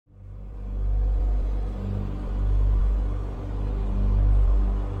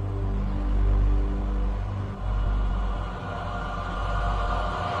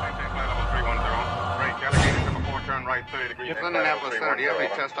It's Indianapolis Center. Do you have any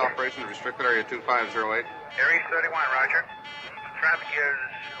test operations restricted area 2508? Aries 31, roger. Traffic is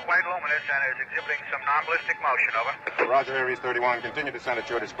quite luminous and is exhibiting some non-ballistic motion, over. Roger, Aries 31. Continue to send at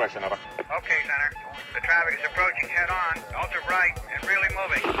your discretion, over. Okay, Center. The traffic is approaching head-on, ultra bright, and really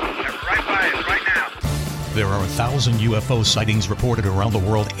moving. They're right by us right now. There are 1,000 UFO sightings reported around the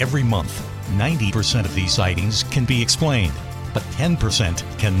world every month. 90% of these sightings can be explained, but 10%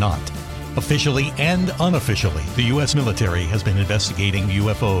 cannot. Officially and unofficially, the U.S. military has been investigating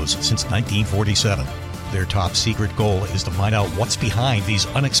UFOs since 1947. Their top secret goal is to find out what's behind these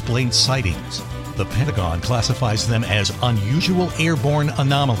unexplained sightings. The Pentagon classifies them as unusual airborne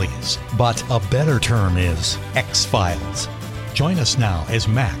anomalies, but a better term is X-Files. Join us now as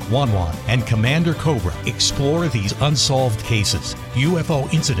Mac, Wanwan, and Commander Cobra explore these unsolved cases,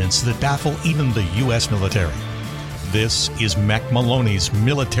 UFO incidents that baffle even the U.S. military. This is Mac Maloney's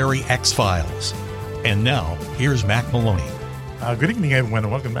Military X-Files. And now, here's Mac Maloney. Good evening, everyone,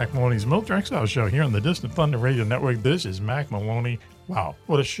 and welcome to Mac Maloney's Military X-Files show here on the Distant Thunder Radio Network. This is Mac Maloney. Wow,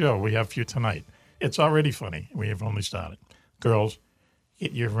 what a show we have for you tonight. It's already funny. We have only started. Girls,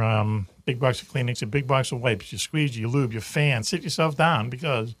 get your big box of Kleenex, a big box of wipes, your squeegee, your lube, your fan. Sit yourself down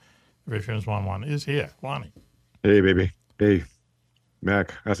because the very famous Wanwan is here. Wani. Hey, baby. Hey,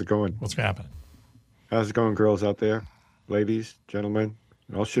 Mac. How's it going? What's happening? How's it going, girls out there? Ladies, gentlemen,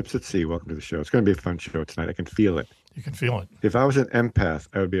 all ships at sea, welcome to the show. It's going to be a fun show tonight. I can feel it. You can feel it. If I was an empath,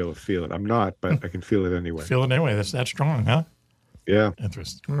 I would be able to feel it. I'm not, but I can feel it anyway. Feel it anyway. That's that strong, huh? Yeah.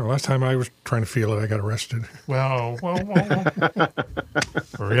 Interesting. Well, last time I was trying to feel it, I got arrested. Well.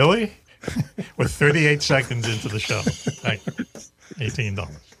 Really? We're 38 seconds into the show. Thank you. $18.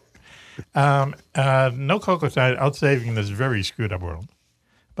 No cocoa tonight, outsaving this very screwed up world.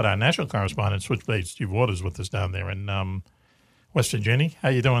 But our national correspondent, Switchblade Steve Waters, with us down there in West Virginia. How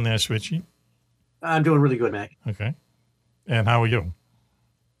you doing there, Switchy? I'm doing really good, Mac. Okay. And how are you?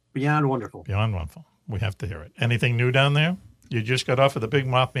 Beyond wonderful. Beyond wonderful. We have to hear it. Anything new down there? You just got off of the big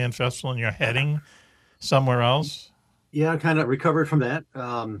Mothman Festival and you're heading somewhere else? Yeah, I kind of recovered from that.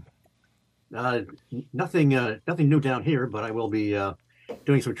 Nothing new down here, but I will be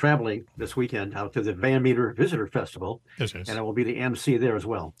doing some traveling this weekend out to the Van Meter Visitor Festival. Yes. And I will be the MC there as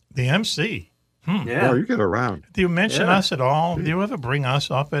well. The MC? Yeah. Oh, you get around. Do you mention us at all? Do you ever bring us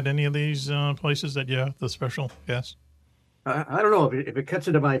up at any of these places that you're the special guest? I don't know. If it cuts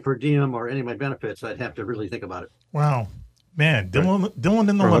into my per diem or any of my benefits, I'd have to really think about it. Wow. Man, Dylan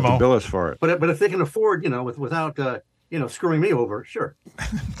in the Or limo. have to bill us for it. But if they can afford, without screwing me over, sure.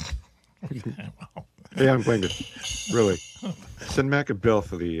 Hey, I'm blaming really. Send Mac a bill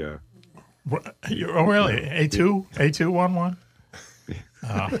for the... Oh, really? A211?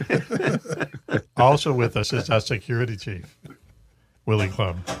 Also with us is our security chief, Willie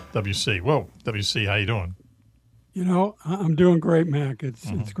Club, WC. Whoa, WC, how you doing? I'm doing great, Mac.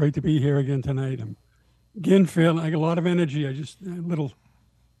 It's great to be here again tonight. I'm again feeling like a lot of energy. I just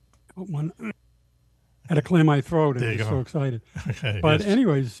had to clear my throat. I'm just so excited. Okay, but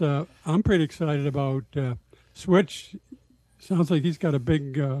anyways, I'm pretty excited about Switch. Sounds like he's got a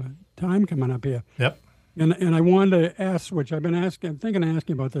big time coming up here. Yep. And I wanted to ask Switch. I'm thinking of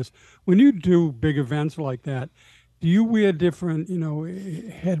asking about this. When you do big events like that, do you wear different,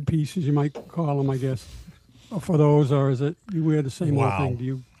 headpieces, you might call them, I guess, for those, or is it you wear the same old thing? Do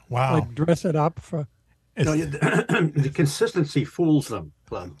you dress it up for? The consistency fools them,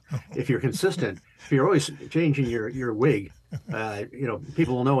 Club. If you're consistent, if you're always changing your wig,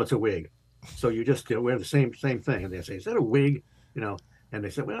 people will know it's a wig. So you just wear the same thing, and they say, "Is that a wig?" And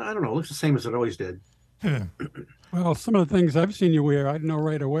they say, "Well, I don't know. It looks the same as it always did." Well, some of the things I've seen you wear, I'd know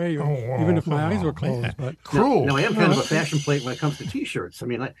right away, even if my eyes were closed. Man. But cruel. No, I am kind of a fashion plate when it comes to T-shirts. I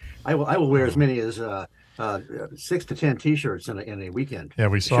mean, I will wear as many as 6 to 10 T-shirts in a weekend. Yeah,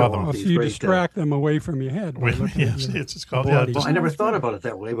 we saw them. So you distract them away from your head. Yes, it's called well, I never thought about it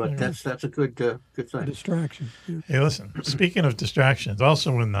that way, but that's a good thing. Distraction. Yeah. Hey, listen, speaking of distractions,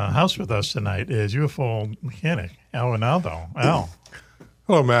 also in the house with us tonight is UFO mechanic, Al Ronaldo. Al.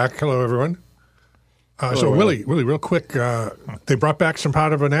 Hello, Mac. Hello, everyone. So, Willie, real quick, they brought back some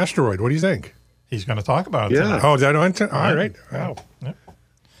part of an asteroid. What do you think? He's going to talk about it tonight. Oh, is that on? All right. Wow. Yep.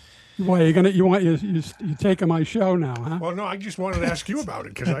 Why you taking my show now, huh? Well, no, I just wanted to ask you about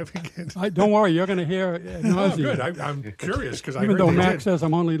it because I think. Don't worry, you're going to hear nausea. Oh, good. I'm curious because even though Max says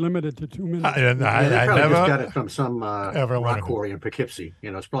I'm only limited to 2 minutes. I never just got it from some ever rock quarry in Poughkeepsie.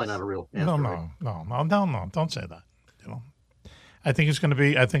 It's probably not a real asteroid. No, don't say that. I think it's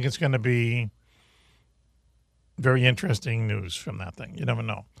going to be very interesting news from that thing. You never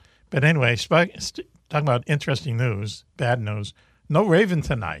know. But anyway, talking about interesting news, bad news. No Raven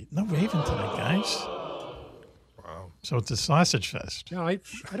tonight, guys. Wow. So it's a sausage fest. Yeah, I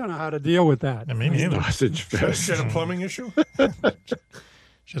don't know how to deal with that. I mean, neither. Sausage Is fest. it a plumbing issue?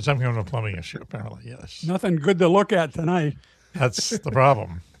 It's some kind of a plumbing issue, apparently, yes. Nothing good to look at tonight. That's the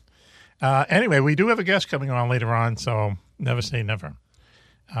problem. Anyway, we do have a guest coming on later on, so never say never.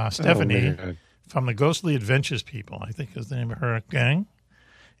 Stephanie man. from the Ghostly Adventures people, I think is the name of her gang.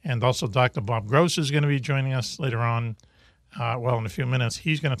 And also Dr. Bob Gross is going to be joining us later on. In a few minutes.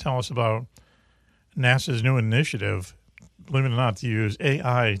 He's going to tell us about NASA's new initiative, believe it or not, to use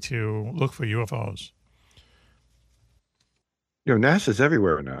AI to look for UFOs. You know, NASA's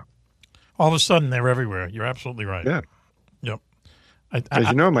everywhere now. All of a sudden, they're everywhere. You're absolutely right. Yeah. Yep. As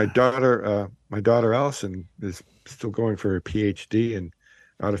you know, my daughter Allison is still going for her PhD in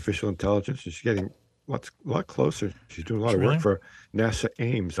artificial intelligence, and she's getting a lot closer. She's doing a lot of Really? work for NASA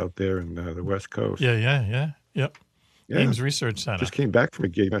Ames out there in the West Coast. Yep. Yeah. Ames Research Center. Just came back from a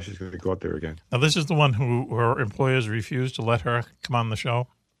gig. Now she's going to go out there again. Now, this is the one who her employers refused to let her come on the show.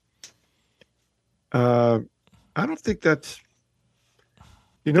 I don't think that's.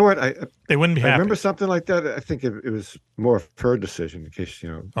 You know what? They wouldn't be I happy. remember something like that. I think it was more of her decision, in case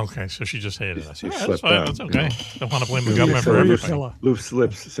Okay, so she just hated us. She Yeah, that's slipped fine. out, That's you okay. know. Don't want to blame the Yeah, government for so everything. Killer. loose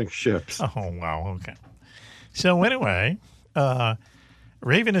lips sink ships. Oh, wow. Okay. So anyway,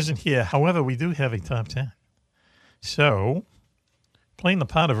 Raven isn't here. However, we do have a top 10. So playing the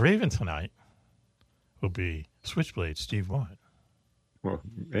part of Raven tonight will be Switchblade Steve Watt. Well,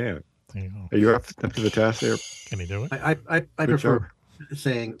 man, There you go. are you up to the task there? Can he do it? I Good prefer job.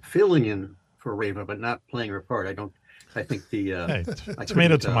 saying filling in for Raven, but not playing her part. I think the Hey, I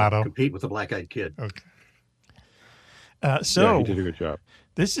tomato, couldn't, tomato. compete with the Black-Eyed Kid. Okay. Yeah, So you did a good job.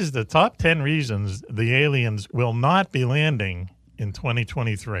 this is the top 10 reasons the aliens will not be landing in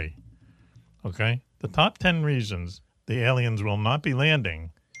 2023. Okay? The top 10 reasons the aliens will not be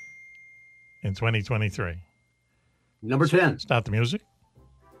landing in 2023. Number 10, Start the music.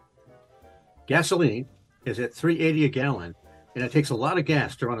 gasoline is at $3.80 a gallon, and it takes a lot of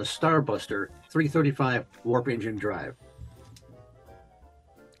gas to run a Starbuster 335 warp engine drive.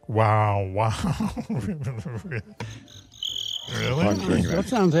 Wow. Really? I'm doing That that.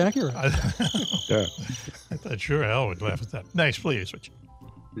 sounds accurate. Yeah. I thought sure hell would laugh at that. Next, please. Switch.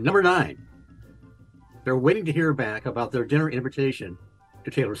 Number 9, they're waiting to hear back about their dinner invitation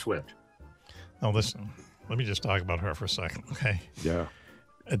to Taylor Swift. Now listen, let me just talk about her for a second, okay? Yeah.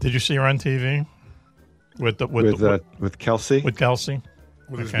 Did you see her on TV with Kelsey? with Kelsey?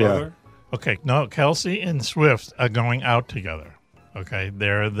 With his Okay. mother? Okay, no, Kelsey and Swift are going out together. Okay,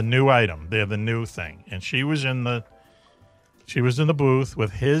 they're the new item. They're the new thing, and she was in the booth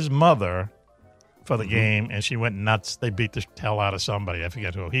with his mother for the game, and she went nuts. They beat the hell out of somebody. I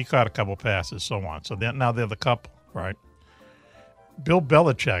forget who. He caught a couple passes, so on. So now they're the couple, right? Bill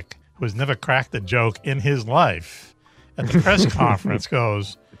Belichick, who has never cracked a joke in his life, at the press conference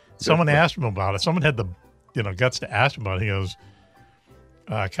goes, someone asked him about it. Someone had the guts to ask him about it. He goes,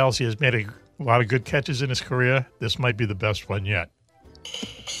 Kelsey has made a lot of good catches in his career. This might be the best one yet.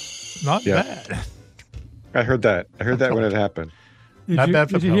 Not Yeah. bad. I heard that. I heard that when it happened. Not bad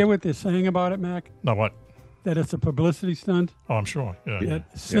for Did you Bill. hear what they're saying about it, Mac? No, what? That it's a publicity stunt. Oh, I'm sure. Yeah.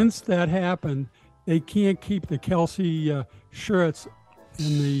 That since that happened, they can't keep the Kelsey shirts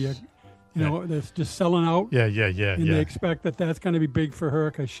in the, that's just selling out. Yeah. And they expect that that's going to be big for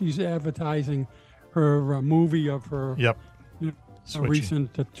her because she's advertising her movie of her Yep. Switching.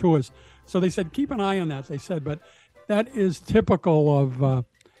 Recent tours. So they said, keep an eye on that. They said, but that is typical of, a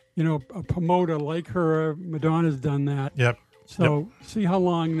promoter like her. Madonna's done that. Yep. So see how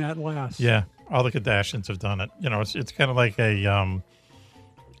long that lasts. Yeah. All the Kardashians have done it. It's kind of like an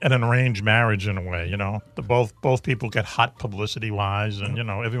arranged marriage in a way. The both people get hot publicity wise, and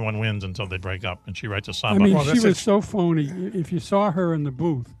everyone wins until they break up. And she writes a song. I mean, about she was so phony. If you saw her in the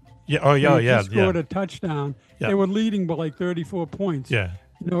booth, yeah. Oh yeah. they Yeah. just scored a touchdown. Yeah. They were leading by like 34 points. Yeah.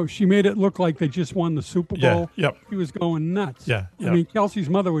 She made it look like they just won the Super Yeah. Bowl. Yep. She was going nuts. Yeah. I mean, Kelsey's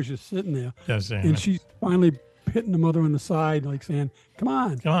mother was just sitting there, Yeah. Saying and that. she's finally hitting the mother on the side, like saying, "Come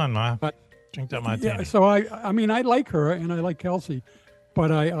on." Come on, Ma. But- Drink that martini. Yeah, so I mean, I like her and I like Kelsey,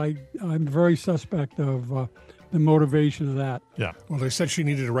 but I'm very suspect of the motivation of that. Yeah. Well, they said she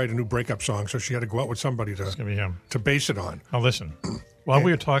needed to write a new breakup song, so she had to go out with somebody It's gonna be him. to base it on. Now listen, while we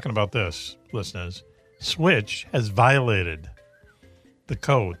were talking about this, listeners, Switch has violated the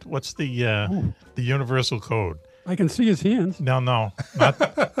code. What's the universal code? I can see his hands. No, not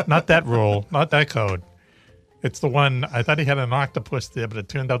that rule, not that code. It's the one I thought he had an octopus there, but it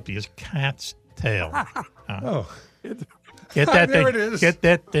turned out to be his cat's tail. Oh, Get that There thing! it is. Get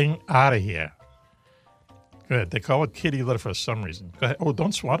that thing out of here. Good. They call it kitty litter for some reason. Go ahead. Oh,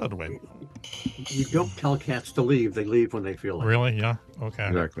 don't swat it away. You don't tell cats to leave; they leave when they feel like. Really? Yeah. Okay.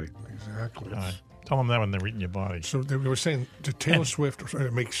 Exactly. Exactly. All right. Tell them that when they're eating your body. So they were saying that Taylor Swift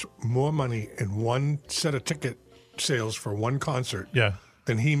makes more money in one set of ticket sales for one concert Yeah.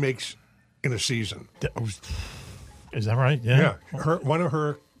 than he makes in a season. Is that right? Yeah. Yeah. One of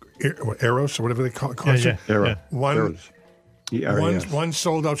her Eros or whatever they call it, concert, Yeah. Arrow. Yeah. one Arrows. ERAS. one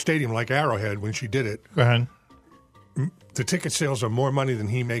sold out stadium like Arrowhead when she did it. Go ahead. The ticket sales are more money than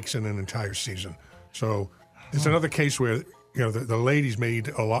he makes in an entire season. So it's another case where the ladies made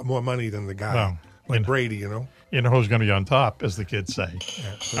a lot more money than the guy, Well, like Brady. You know. You know who's going to be on top, as the kids say.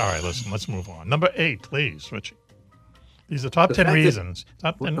 All right, listen, let's move on. Number 8, please, Switchy. These are top The 10 fact that- reasons.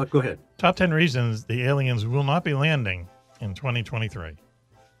 Go ahead. Top 10 reasons the aliens will not be landing in 2023.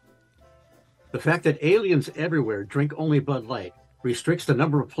 The fact that aliens everywhere drink only Bud Light restricts the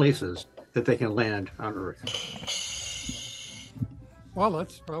number of places that they can land on Earth. Well,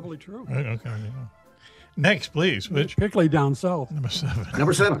 that's probably true. Okay. Yeah. Next, please, Switch. Particularly down south. Number 7.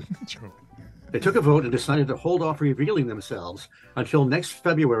 Number 7. True. They took a vote and decided to hold off revealing themselves until next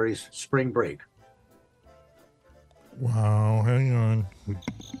February's spring break. Wow, hang on.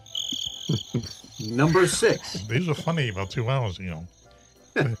 Number 6. These were funny about 2 hours ago.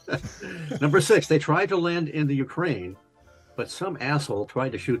 Number 6. They tried to land in the Ukraine, but some asshole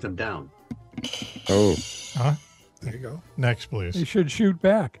tried to shoot them down. Oh, Huh? There you go. Next, They please. should shoot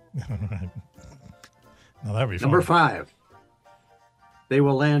back. Now that'd be fun. Number 5. They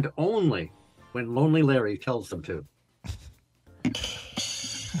will land only when Lonely Larry tells them to. I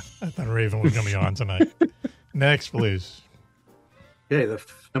thought Raven was going to be on tonight. Next, please. Okay, the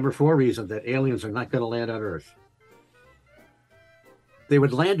number 4 reason that aliens are not going to land on Earth. They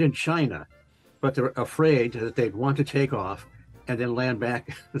would land in China, but they're afraid that they'd want to take off and then land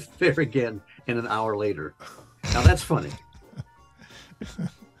back there again in an hour later. Now that's funny.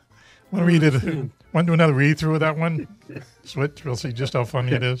 Want to do another read through of that one? Switch. We'll see just how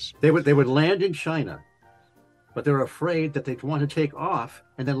funny it is. They would land in China, but they're afraid that they'd want to take off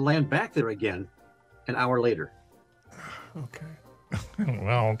and then land back there again an hour later. Okay.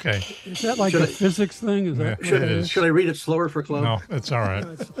 Well, okay. Is that like Should a I- physics thing? Is that It is. Should I read it slower for Claude? No, it's all right.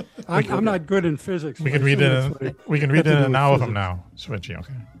 I'm not good in physics. We but can I read assume it. that's what it We can read it has to in do an with hour from physics. now. Switchy.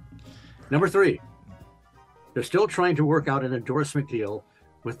 Okay. Number 3. They're still trying to work out an endorsement deal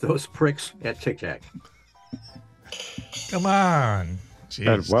with those pricks at Tic Tac. Come on. and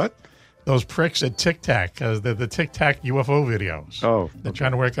Jeez. what? Those pricks at Tic Tac, because they're the Tic Tac UFO videos. Oh, They're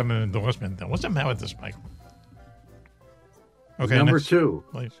trying to work on an endorsement. What's the matter with this, Mike? Okay. Number next, 2.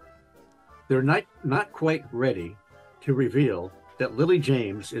 please. They're not quite ready to reveal that Lily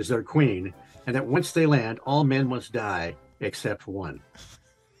James is their queen and that once they land, all men must die except one.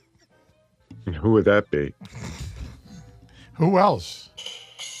 and who would that be? Who else?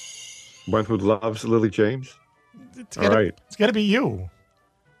 One who loves Lily James? It's All gotta, right. It's got to be you.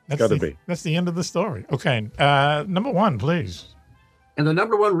 That's Gotta the- be. That's the end of the story. Okay. Number 1, please. And the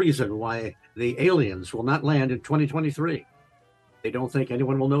number 1 reason why the aliens will not land in 2023, they don't think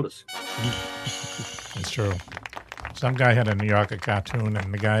anyone will notice. It's true. Some guy had a New Yorker cartoon,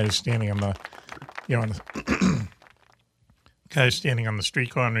 and the guy is standing on the, on the guy's standing on the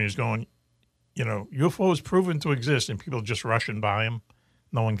street corner, and he's going, UFOs proven to exist, and people just rushing by him.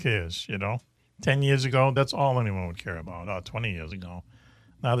 No one cares, 10 years ago, that's all anyone would care about. 20 years ago.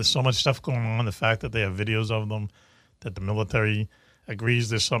 Now there's so much stuff going on. The fact that they have videos of them, that the military agrees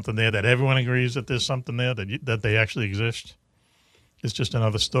there's something there, that everyone agrees that there's something there, that they actually exist. It's just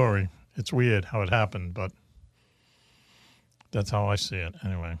another story. It's weird how it happened, but that's how I see it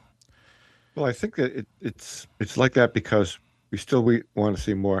anyway. Well, I think that it's like that because we want to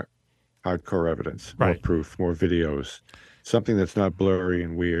see more hardcore evidence, more Right. proof, more videos, something that's not blurry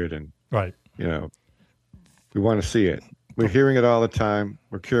and weird, and Right. we want to see it. We're hearing it all the time.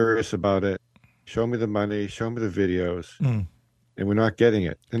 We're curious about it. Show me the money. Show me the videos, Mm. and we're not getting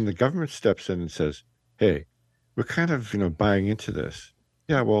it. And the government steps in and says, "Hey, we're kind of buying into this.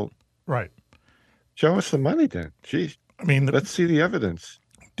 Yeah, well, Right. show us the money then. Geez, I mean, let's see the evidence."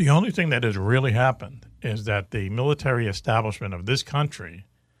 the only thing that has really happened is that the military establishment of this country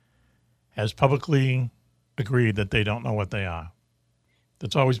has publicly agreed that they don't know what they are.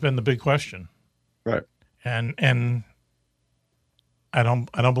 That's always been the big question. Right. And I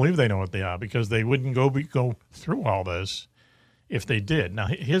don't believe they know what they are, because they wouldn't go through all this if they did. Now,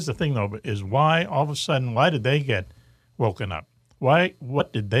 here's the thing, though, is why all of a sudden, why did they get woken up?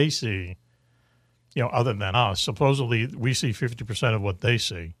 What did they see, other than us? Supposedly, we see 50% of what they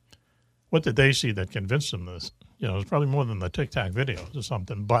see. What did they see that convinced them this? It's probably more than the Tic Tac videos or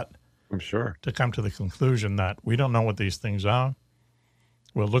something, but I'm sure. to come to the conclusion that we don't know what these things are,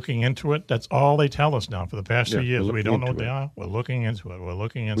 We're looking into it. That's all they tell us now for the past 2 Yeah, years. we're We don't know what looking they into are. We're looking into it. We're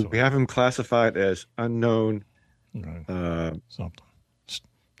looking into We it. have them classified as unknown, Something.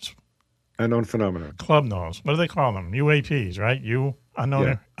 unknown phenomena. Club knows. What do they call them? UAPs, right?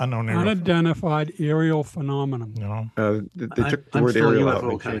 Unknown aerial. Unidentified aerial phenomenon. You know? They took the I'm word still a aerial out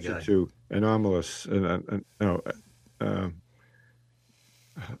UFO and kind of changed guy. it to anomalous.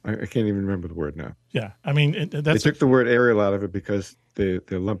 I can't even remember the word now. Yeah. I mean, They that's took the word aerial out of it because they're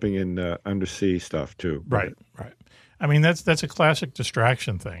lumping in undersea stuff too. right. Right. I mean, that's a classic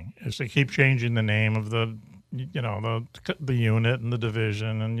distraction thing. Is they keep changing the name of the unit and the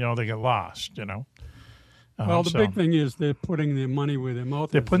division, and they get lost. Well, the so big thing is they're putting their money where their mouth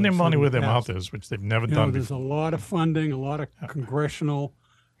is. they're putting their They've money said in where the their mouth past. is, which they've never You know, done there's before. a lot of funding, a lot of congressional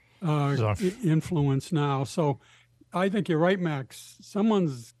Stuff. influence now. So I think you're right, Max.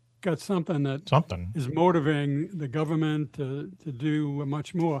 Someone's got something that Something. is motivating the government to do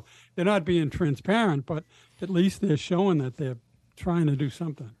much more. They're not being transparent, but at least they're showing that they're trying to do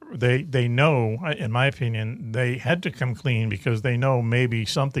something. They know, in my opinion, they had to come clean because they know maybe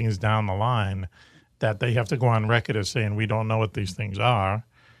something is down the line that they have to go on record as saying we don't know what these things are,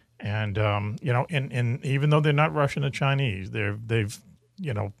 and and even though they're not Russian or Chinese, they've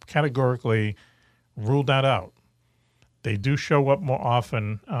categorically ruled that out. They do show up more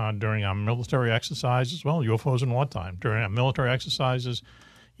often during our military exercises. Well, UFOs in wartime during our military exercises,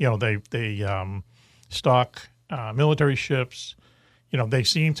 they stock military ships. They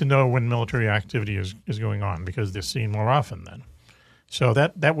seem to know when military activity is going on because they're seen more often then. So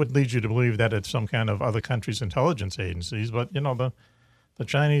that would lead you to believe that it's some kind of other countries' intelligence agencies. But, the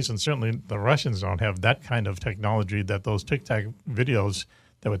Chinese and certainly the Russians don't have that kind of technology that those Tic Tac videos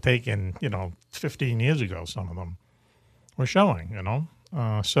that were taken, 15 years ago, some of them were showing,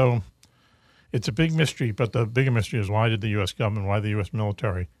 So it's a big mystery, but the bigger mystery is why did the U.S. government, why the U.S.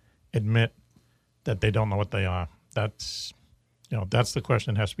 military admit that they don't know what they are? That's the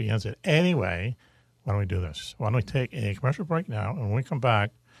question that has to be answered. Anyway, why don't we do this? Why don't we take a commercial break now, and when we come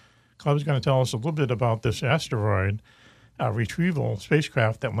back, Club's going to tell us a little bit about this asteroid retrieval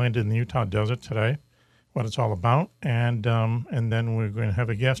spacecraft that landed in the Utah desert today, what it's all about, and then we're going to have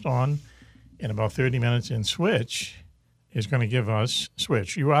a guest on in about 30 minutes, and Switch is going to give us,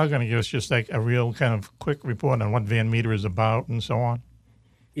 you are going to give us just like a real kind of quick report on what Van Meter is about and so on?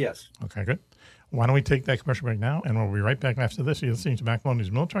 Yes. Okay, good. Why don't we take that commercial break now, and we'll be right back after this. You're listening to Mac Maloney's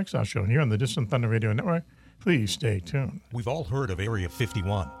Military Exile Show here on the Distant Thunder Radio Network. Please stay tuned. We've all heard of Area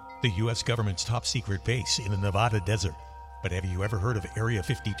 51, the U.S. government's top secret base in the Nevada desert. But have you ever heard of Area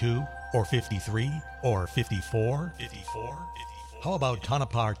 52, or 53, or 54? How about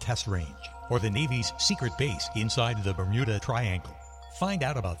Tonopah Test Range, or the Navy's secret base inside the Bermuda Triangle? Find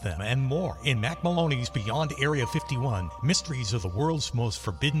out about them and more in Mac Maloney's Beyond Area 51, Mysteries of the World's Most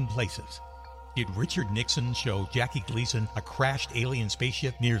Forbidden Places. Did Richard Nixon show Jackie Gleason a crashed alien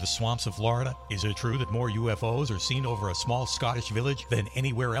spaceship near the swamps of Florida? Is it true that more UFOs are seen over a small Scottish village than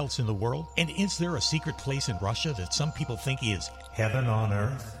anywhere else in the world? And is there a secret place in Russia that some people think is heaven on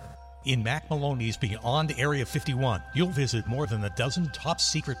earth? In Mac Maloney's Beyond Area 51, you'll visit more than a dozen top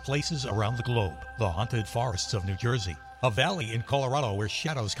secret places around the globe. The haunted forests of New Jersey, a valley in Colorado where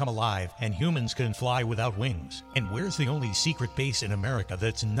shadows come alive and humans can fly without wings. And where's the only secret base in America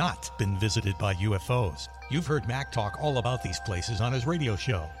that's not been visited by UFOs? You've heard Mac talk all about these places on his radio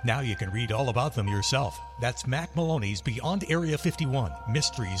show. Now you can read all about them yourself. That's Mac Maloney's Beyond Area 51,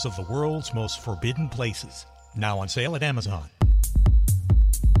 Mysteries of the World's Most Forbidden Places. Now on sale at Amazon.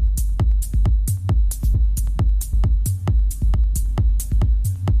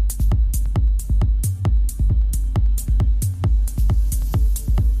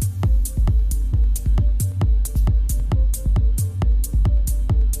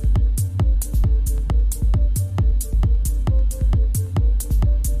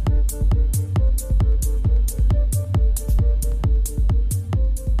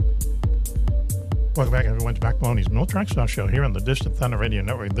 Welcome back, everyone, to Mac Maloney's Military Exile Show here on the Distant Thunder Radio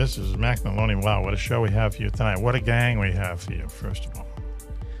Network. This is Mac Maloney. Wow, what a show we have for you tonight. What a gang we have for you, first of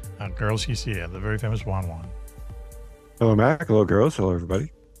all. Girls, he's here, the very famous Juan Juan. Hello, Mac. Hello, girls. Hello,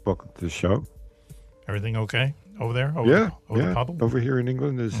 everybody. Welcome to the show. Everything okay over there? Yeah. The puddle? Over here in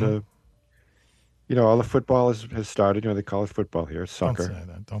England is, all the football has started. They call it football here, soccer.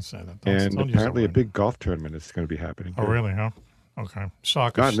 Don't say that. And don't use apparently that a word. big golf tournament is going to be happening. Oh, here. really, huh? Okay.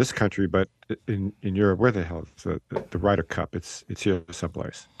 Soccer. Not in this country, but in Europe. Where the hell is the Ryder Cup? It's here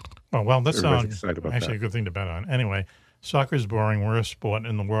someplace. Oh, well, that's Everybody's excited about actually that. a good thing to bet on. Anyway, soccer is boring, worst sport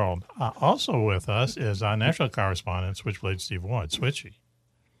in the world. Also with us is our national correspondent, Switchblade Steve Ward. Switchy.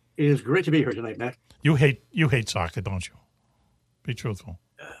 It is great to be here tonight, Matt. You hate soccer, don't you? Be truthful.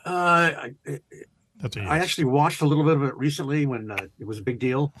 I That's a yes. actually watched a little bit of it recently when it was a big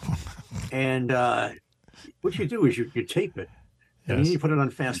deal. And what you do is you tape it, and Yes. then you put it on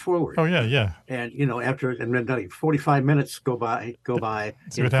fast forward. Oh yeah, yeah. And and then 45 minutes go by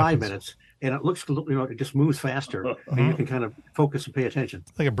See in what 5 happens. minutes, and it looks, it just moves faster, and you can kind of focus and pay attention.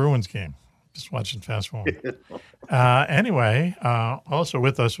 It's like a Bruins game. Just watching fast forward. Anyway, also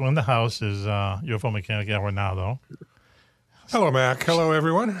with us in the house is UFO mechanic Edward Naldo Hello, Mac. Hello,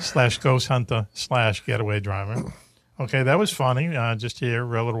 everyone. / ghost hunter / getaway driver. Okay, that was funny. Just here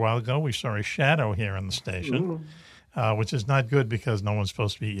a little while ago, we saw a shadow here in the station, which is not good because no one's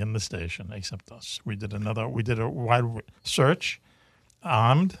supposed to be in the station except us. We did a wide search,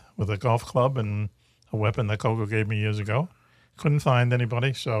 armed with a golf club and a weapon that Coco gave me years ago. Couldn't find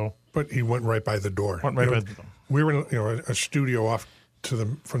anybody, so But he went right by the door. went right You know, by the door. We were in a studio off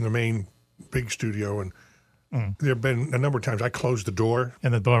from the main big studio, and there have been a number of times I closed the door,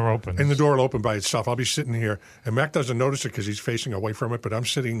 And the door opens. and the door will open by itself. I'll be sitting here, and Mac doesn't notice it because he's facing away from it, but I'm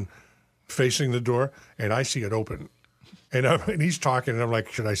sitting facing the door, and I see it open. And he's talking, and I'm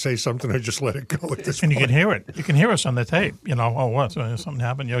like, should I say something or just let it go at this And point? you can hear it. You can hear us on the tape. What? Something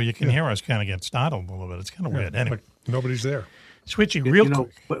happened. You can hear us kind of get startled a little bit. It's kind of weird. Anyway, Like nobody's there. Switchy, real quick.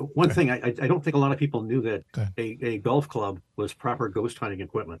 But one thing I don't think a lot of people knew that Go ahead. a golf club was proper ghost hunting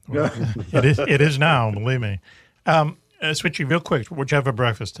equipment. It is now, believe me. Switchy, real quick. What'd you have for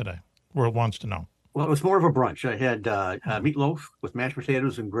breakfast today? World wants to know. Well, it was more of a brunch. I had meatloaf with mashed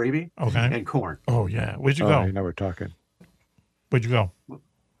potatoes and gravy Okay. and corn. Oh, yeah. Where'd you Oh, go? now we're talking. Where'd you go?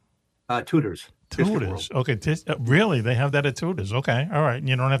 Tudors. Biscuit Tudors. World. Okay. Really? They have that at Tudors. Okay. All right.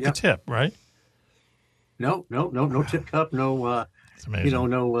 You don't have Yeah. to tip, right? No tip cup, no. It's amazing.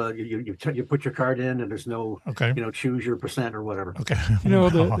 You put your card in, and there's no, Okay. choose your percent or whatever. Okay. The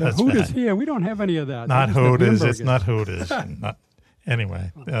Oh, that's Hooters bad. here, we don't have any of that. Not Just the Hooters. It's hamburgers. not Hooters.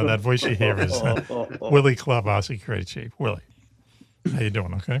 Anyway, that voice you hear is Willie Clubhouse, Security Chief. Willie, how you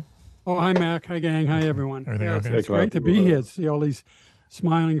doing? Okay. Oh, hi, Mac. Hi, gang. Hi, everyone. Everything Yeah, okay? it's great to be here, to see all these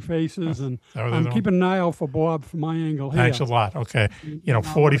smiling faces, and How are they I'm doing? keeping an eye out for Bob from my angle here. Thanks a lot. Okay. Now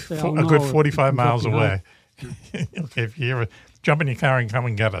 40, they'll a good know 45 it comes miles up away. Okay. If you hear it, jump in your car and come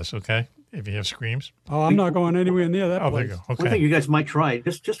and get us, okay? If you hear screams. Oh, I'm not going anywhere near that Oh, there place. you go. One thing Okay. you guys might try,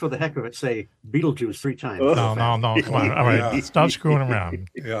 just for the heck of it, say Beetlejuice 3 times. No. Come on. All right. Yeah. Stop screwing around.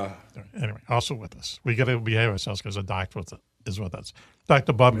 Yeah. Anyway, also with us. We got to behave ourselves because the doctor is with us.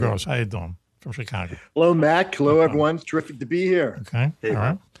 Dr. Bob Gross, how you doing? From Chicago. Hello, Mac. Hello, everyone. It's terrific to be here. Okay. Hey, All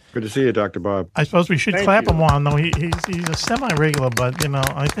right. Good to see you, Dr. Bob. I suppose we should Thank clap you. him on, though. He's a semi-regular, but,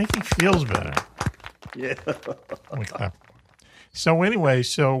 I think he feels better. Yeah. We clap. So anyway,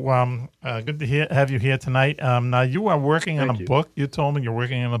 good to have you here tonight. Now, you are working on a Thank you. book. You told me you're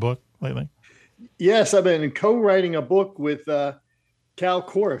working on a book lately. Yes, I've been co-writing a book with Cal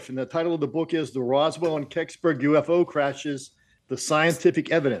Korff, and the title of the book is "The Roswell and Kecksburg UFO Crashes: The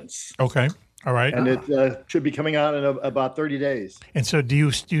Scientific Evidence," Okay. All right. and it should be coming out in about 30 days. And so do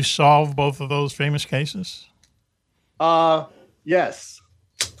you solve both of those famous cases? Yes,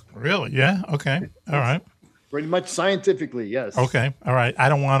 Really? Yeah. Okay. All right. pretty much scientifically. Yes. Okay. All right. I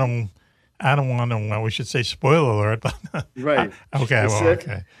don't want to, we should say spoiler alert, but Right. okay. It's, Well,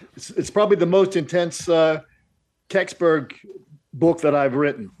 okay. It's probably the most intense Kecksburg book that I've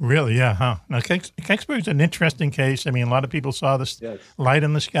written. Really? Yeah. Huh. Now, Kecksburg's an interesting case. I mean, a lot of people saw this Yes. light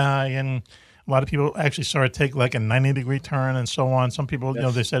in the sky, and a lot of people actually saw it take like a 90-degree turn and so on. Some people,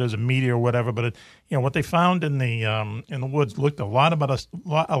 Yes. they said it was a meteor or whatever, but what they found in the woods looked a lot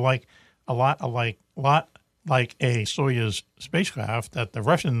like a Soyuz spacecraft that the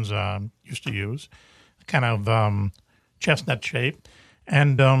Russians used to use, kind of chestnut shape.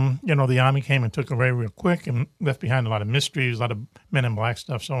 And, the Army came and took it away real quick and left behind a lot of mysteries, a lot of Men in Black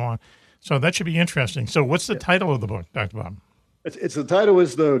stuff, so on. So that should be interesting. So what's the title of the book, Dr. Bob? It's the title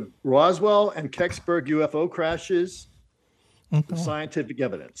is "The Roswell and Kecksburg UFO Crashes: The Scientific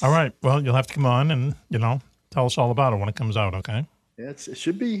Evidence." All right. Well, you'll have to come on and, tell us all about it when it comes out, okay? It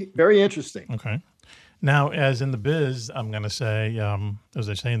should be very interesting. Okay. Now, as in the biz, I'm going to say, as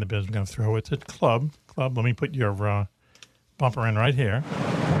they say in the biz, I'm going to throw it to Club. Club, let me put your bumper in right here.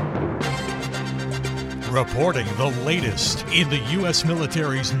 Reporting the latest in the U.S.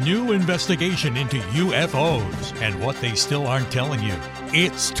 military's new investigation into UFOs and what they still aren't telling you.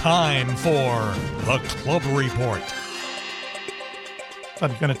 It's time for the Club Report.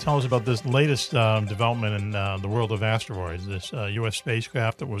 I'm going to tell us about this latest development in the world of asteroids. This U.S.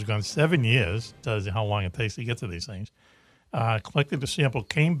 spacecraft that was gone 7 years, tells you how long it takes to get to these things, collected a sample,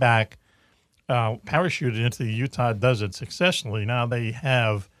 came back, parachuted into the Utah desert successfully. Now they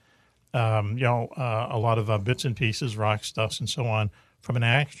have a lot of bits and pieces, rock stuffs, and so on from an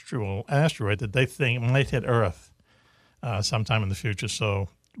actual asteroid that they think might hit Earth sometime in the future. So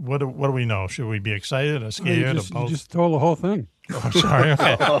what do we know? Should we be excited or scared? You just told the whole thing. Oh, sorry.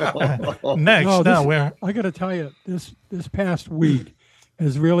 Okay. Next, I got to tell you, this past week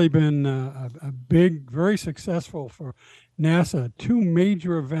has really been a big, very successful for NASA. 2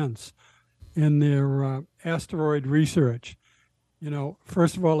 major events in their asteroid research.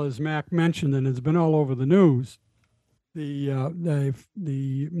 First of all, as Mac mentioned, and it's been all over the news, the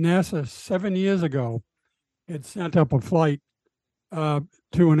NASA 7 years ago had sent up a flight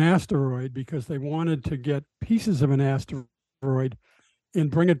to an asteroid because they wanted to get pieces of an asteroid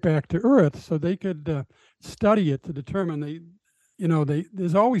and bring it back to Earth so they could study it to determine.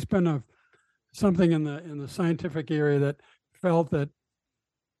 There's always been something in the scientific area that felt that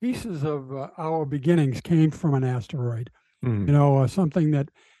pieces of our beginnings came from an asteroid. Something that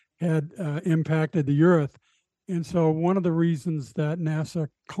had impacted the Earth. And so one of the reasons that NASA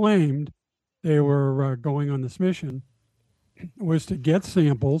claimed they were going on this mission was to get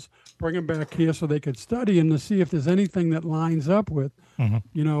samples, bring them back here so they could study them to see if there's anything that lines up with,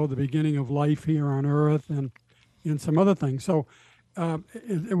 the beginning of life here on Earth and some other things. So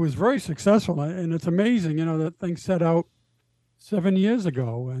it was very successful. And it's amazing, that thing set out 7 years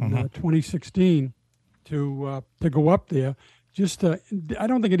ago in 2016 to go up there. I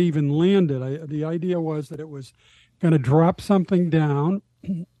don't think it even landed. The idea was that it was going to drop something down,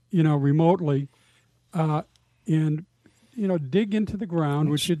 remotely, and dig into the ground,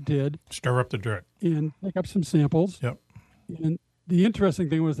 which it did. Stir up the dirt and pick up some samples. Yep. And the interesting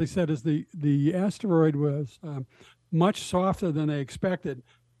thing was they said is the asteroid was much softer than they expected,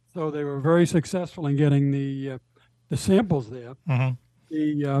 so they were very successful in getting the samples there.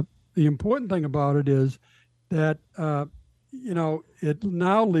 The important thing about it is that it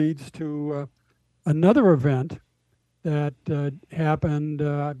now leads to another event that happened.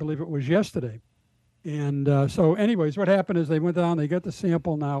 I believe it was yesterday. And so anyways, what happened is they went down, they got the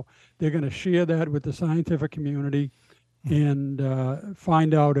sample. Now they're going to share that with the scientific community and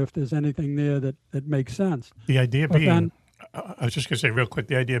find out if there's anything there that makes sense. The idea being, I was just going to say real quick,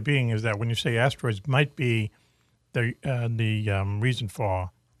 the idea being is that when you say asteroids might be the reason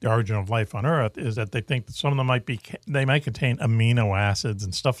for the origin of life on Earth, is that they think that some of them might contain amino acids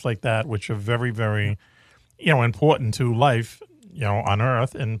and stuff like that, which are very, very, important to life, on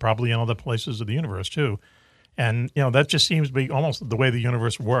Earth and probably in other places of the universe too. And, that just seems to be almost the way the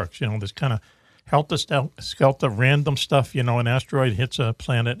universe works. This kind of helter-skelter random stuff, an asteroid hits a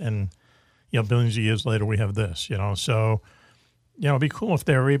planet and, billions of years later we have this, So, it'd be cool if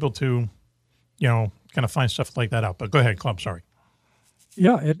they were able to, kind of find stuff like that out. But go ahead, Club, sorry.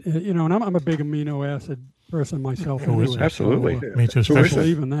 Yeah, and I'm a big amino acid person myself. Anyway, absolutely. So, me too, especially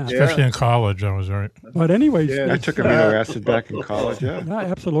even that. Especially in college, I was right. But anyways, I took amino acid back in college. Yeah,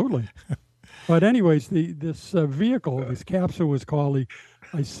 absolutely. But anyways, this vehicle, this capsule was called the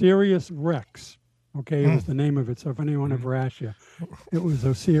Osiris Rex. Okay, it was the name of it. So if anyone ever asked you, it was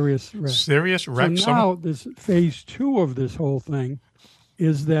Osiris Rex. Sirius Rex. So now this phase 2 of this whole thing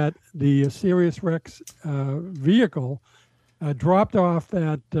is that the Osiris Rex vehicle dropped off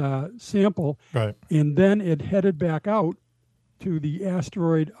that sample, right, and then it headed back out to the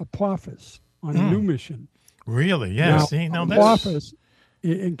asteroid Apophis on a new mission. Really? Yeah. Now, Apophis,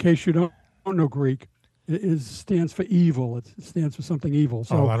 in case you don't know Greek, stands for evil. It stands for something evil.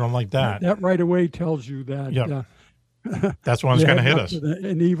 So I don't like that. That right away tells you that that's one that's going to hit us.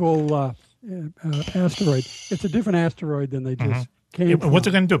 An evil asteroid. It's a different asteroid than they just came from. What's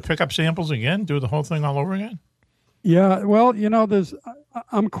it going to do? Pick up samples again? Do the whole thing all over again? Yeah, well,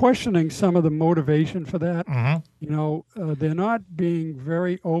 I'm questioning some of the motivation for that. They're not being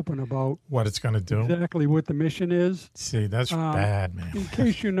very open about what it's going to do, exactly what the mission is. See, that's bad, man. In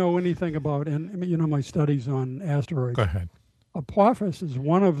case you know anything about, and my studies on asteroids. Go ahead. Apophis is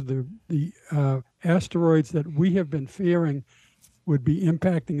one of the asteroids that we have been fearing would be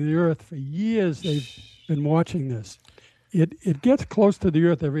impacting the Earth for years. They've been watching this. It gets close to the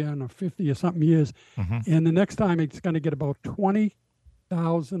Earth every, 50 or something years. And the next time it's going to get about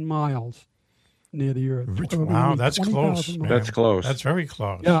 20,000 miles near the Earth. Wow, that's close. That's close. That's very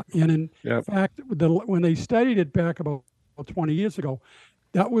close. Yeah, and in fact, when they studied it back about 20 years ago,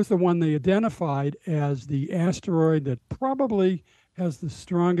 that was the one they identified as the asteroid that probably has the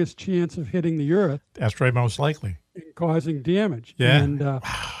strongest chance of hitting the Earth. Asteroid most likely. And causing damage. Yeah. And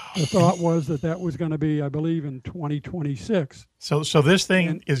the thought was that was going to be, I believe, in 2026. So this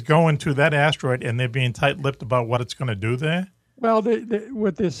thing is going to that asteroid, and they're being tight-lipped about what it's going to do there? Well,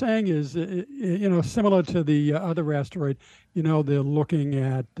 what they're saying is, similar to the other asteroid, they're looking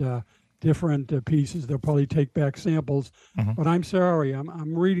at different pieces. They'll probably take back samples. But I'm sorry,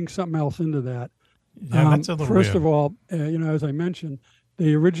 I'm reading something else into that. Yeah, that's a little First weird. of all, as I mentioned,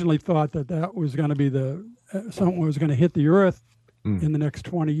 they originally thought that was going to be something was going to hit the Earth in the next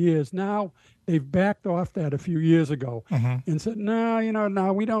 20 years. Now they've backed off that a few years ago and said,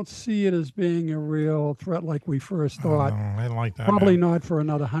 no, we don't see it as being a real threat like we first thought. I don't like that. Probably man. not for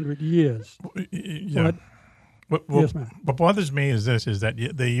another 100 years. Yeah. But, What, yes, ma'am. what bothers me is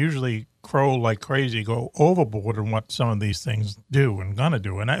that they usually crow like crazy, go overboard in what some of these things do and gonna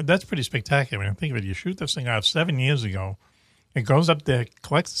do, and that's pretty spectacular. When I think of it, you shoot this thing out 7 years ago, it goes up there,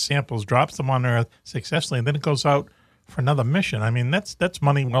 collects the samples, drops them on Earth successfully, and then it goes out for another mission. I mean, that's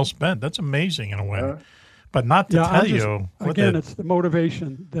money well spent. That's amazing in a way, but not to tell you. Again, it's the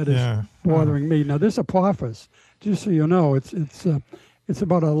motivation that is bothering me. Now, this Apophis, just so you know, it's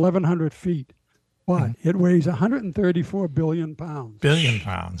about 1,100 feet. But it weighs 134 billion pounds. Billion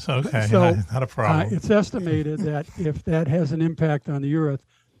pounds. Okay, so, not a problem. It's estimated that if that has an impact on the Earth,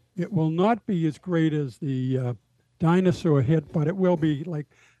 it will not be as great as the dinosaur hit, but it will be like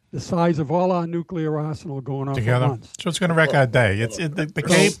the size of all our nuclear arsenal going off Together. at once. So it's going to wreck our day. The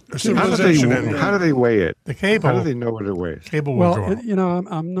cable. How do they weigh it? The cable. How do they know what it weighs? Cable will draw. Well,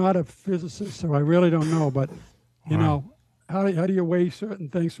 I'm not a physicist, so I really don't know. But you know, how do you weigh certain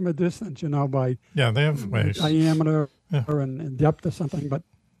things from a distance? By they have ways. Diameter and depth or something.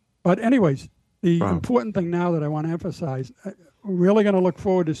 But anyways, the important thing now that I want to emphasize, we're really going to look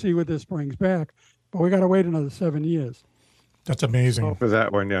forward to see what this brings back. But we got to wait another 7 years. That's amazing. For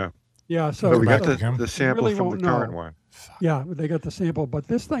that one, yeah. Yeah, so we got the the sample really from the won't current know. one. Yeah, they got the sample. But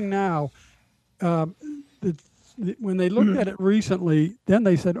this thing now, when they looked at it recently, then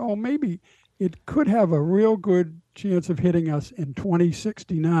they said, oh, maybe it could have a real good chance of hitting us in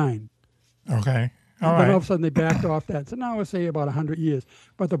 2069. Okay. All Then right. all of a sudden they backed off that. So now I say about 100 years.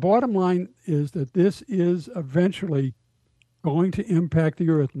 But the bottom line is that this is eventually going to impact the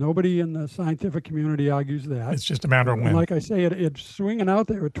Earth. Nobody in the scientific community argues that. It's just a matter of And when. like I say, it's swinging out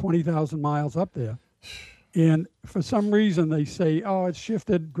there at 20,000 miles up there. And for some reason they say, oh, it's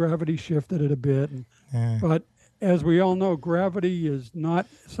shifted, gravity shifted it a bit. But as we all know, gravity is not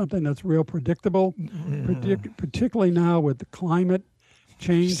something that's real predictable, particularly now with the climate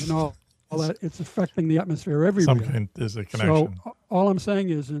change and all that. It's affecting the atmosphere everywhere. There's a connection. So all I'm saying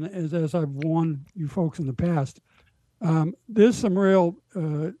is, as I've warned you folks in the past, there's some real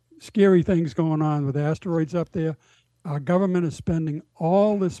scary things going on with asteroids up there. Our government is spending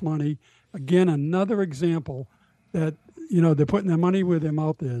all this money. Again, another example that, they're putting their money where their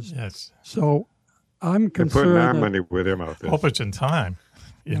mouth is. Yes. So I'm They're concerned. putting our money where their mouth is. Hope it's in time.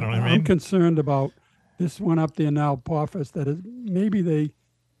 You know what I mean? I'm concerned about this one up there now, Apophis, that maybe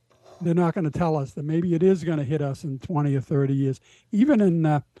they're not going to tell us that maybe it is going to hit us in 20 or 30 years. Even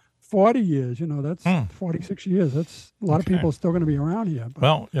in 40 years, that's 46 years. That's a lot of people still going to be around here. But,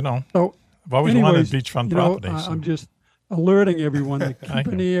 Well, so I've always wanted beachfront property. I'm just alerting everyone to keep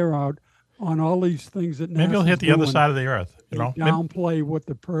an ear out on all these things that maybe it'll hit the other side of the Earth. Downplay what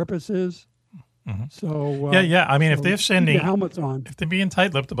the purpose is. So yeah. I mean, if they're keep sending your helmets on, if they're being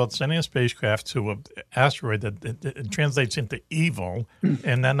tight-lipped about sending a spacecraft to an asteroid that translates into evil,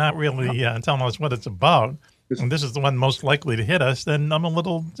 and they're not really telling us what it's about, and this is the one most likely to hit us, then I'm a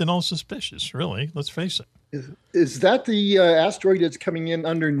little, suspicious. Really, let's face it. Is that the asteroid that's coming in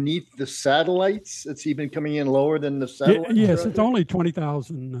underneath the satellites? It's even coming in lower than the satellites? yes, it's only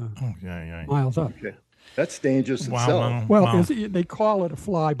 20,000 miles up. Okay. That's dangerous Wow, itself. Well, wow. they call it a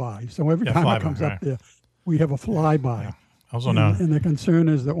flyby. So every time flyby, it comes right. up there, we have a flyby. Yeah. Also known And the concern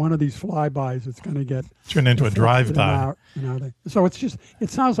is that one of these flybys is going to get turn into a reflected drive-by. in our so it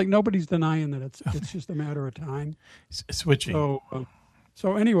sounds like nobody's denying that it's just a matter of time. Switching.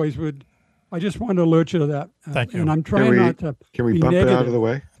 So anyways, I just wanted to alert you to that. Thank you. And I'm trying not to Can we be bump negative. it out of the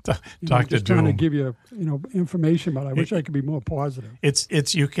way? Dr. Just trying to Doom. give you information, but I wish I could be more positive.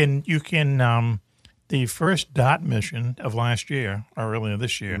 It's you can the first DOT mission of last year or earlier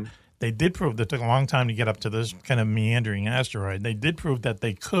this year, they did prove that it took a long time to get up to this kind of meandering asteroid. They did prove that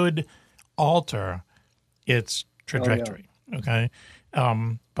they could alter its trajectory. Okay,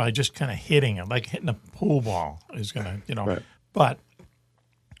 by just kind of hitting it, like hitting a pool ball is going to Right. But it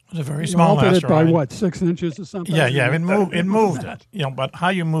was a very You small altered it asteroid. by what, 6 inches or something? Yeah, it moved it. But how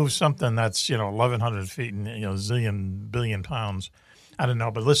you move something that's 1,100 feet and zillion billion pounds, I don't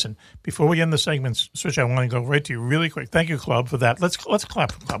know. But listen, before we end the segment, Switch, I want to go right to you really quick. Thank you, Club, for that. Let's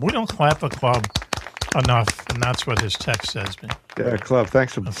clap for Club. We don't clap for Club enough, and that's what his text says. Yeah, Club,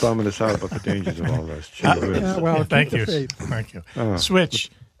 thanks for bumming us out about the dangers of all this. Gee whiz. Yeah, well, Thank keep you. the faith. Thank you. Switch,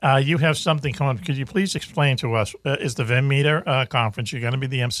 you have something coming up. Could you please explain to us, is the VEM Meter conference, you're going to be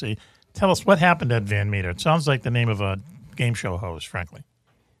the MC, Tell us what happened at Van Meter. It sounds like the name of a game show host, frankly.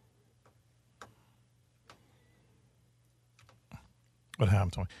 What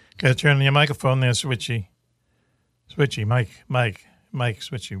happened to me? Okay, turn on your microphone there, Switchy. Switchy, Mike,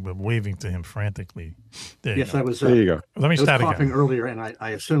 Switchy. We're waving to him frantically. There you Yes, go. I was. There you go. Let me I was start coughing again. earlier, and I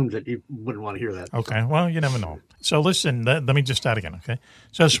assumed that you wouldn't want to hear that. Okay, well, you never know. So listen, let me just start again, okay?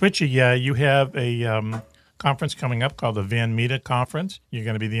 So, Switchy, you have a conference coming up called the Van Meter Conference. You're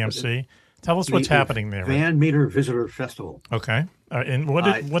going to be the MC. Tell us what's The happening there. Van Meter Visitor Festival. Okay. And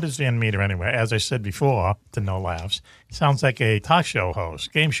what is Van Meter anyway? As I said before, to no laughs, it sounds like a talk show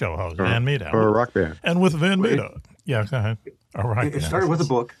host, game show host, Van Meter. Or a rock band. And with Van Meter. Yeah, go ahead. All right. It started with a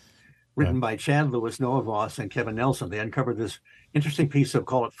book written by Chad Lewis, Noah Voss, and Kevin Nelson. They uncovered this interesting piece of,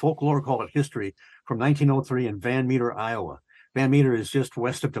 call it folklore, call it history, from 1903 in Van Meter, Iowa. Van Meter is just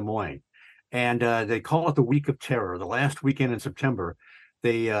west of Des Moines. And they call it the Week of Terror. The last weekend in September,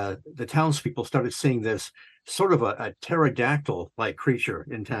 the townspeople started seeing this sort of a pterodactyl-like creature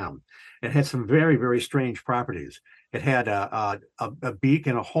in town. It had some very, very strange properties. It had a beak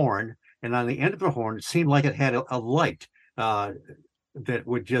and a horn, and on the end of the horn, it seemed like it had a light that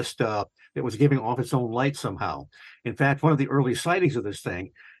would just it was giving off its own light somehow. In fact, one of the early sightings of this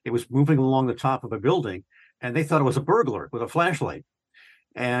thing, it was moving along the top of a building, and they thought it was a burglar with a flashlight.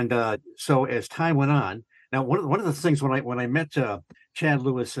 And so as time went on, now one of the things when I met Chad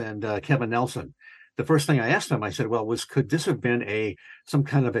Lewis and Kevin Nelson, the first thing I asked them, I said, well, could this have been some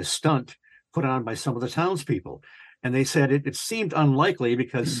kind of a stunt put on by some of the townspeople? And they said it seemed unlikely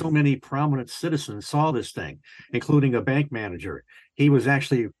because so many prominent citizens saw this thing, including a bank manager. He was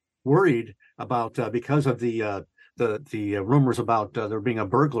actually worried about because of the rumors about there being a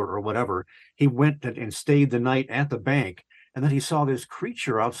burglar or whatever. He went and stayed the night at the bank, and then he saw this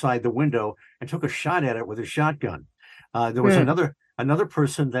creature outside the window and took a shot at it with a shotgun. There was another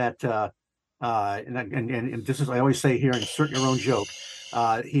person that, and this is, I always say here, insert your own joke.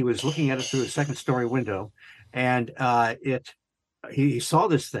 He was looking at it through a second-story window, and he saw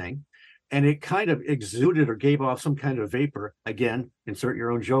this thing, and it kind of exuded or gave off some kind of vapor. Again, insert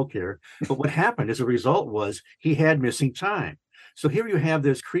your own joke here. But what happened as a result was he had missing time. So here you have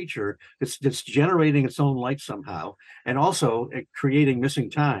this creature that's generating its own light somehow, and also creating missing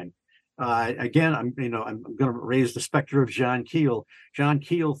time. Again, I'm going to raise the specter of John Keel. John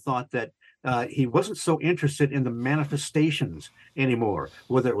Keel thought that he wasn't so interested in the manifestations anymore,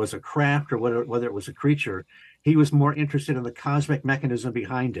 whether it was a craft or whether it was a creature. He was more interested in the cosmic mechanism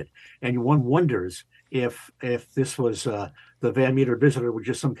behind it. And one wonders if this was the Van Meter visitor was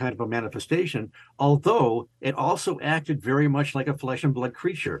just some kind of a manifestation, although it also acted very much like a flesh and blood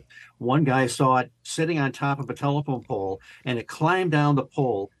creature. One guy saw it sitting on top of a telephone pole, and it climbed down the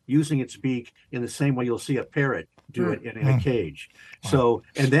pole using its beak in the same way you'll see a parrot do it in a cage. So,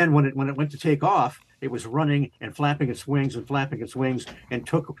 and then when it went to take off, it was running and flapping its wings and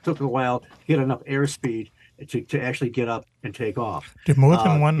took a while to get enough airspeed to actually get up and take off. Did more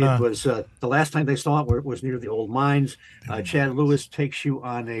than one? It was the last time they saw it was near the old mines. Chad Lewis takes you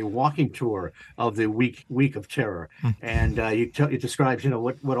on a walking tour of the week of terror, and it describes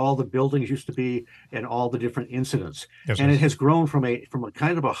what all the buildings used to be and all the different incidents. Yes, and it has grown from a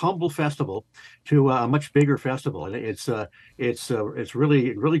kind of a humble festival to a much bigger festival. And it's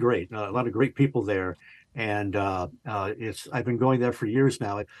really great. A lot of great people there. And I've been going there for years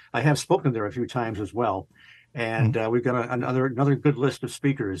now. I have spoken there a few times as well, and we've got another good list of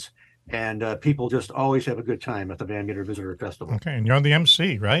speakers, and people just always have a good time at the Van Meter Visitor Festival. Okay, and you're the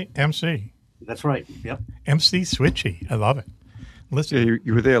MC, right? MC. That's right. Yep. MC Switchy. I love it. Listen, yeah,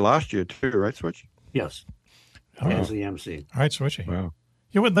 you were there last year too, right, Switch? Yes. Oh. As the MC. All right, Switchy. Wow.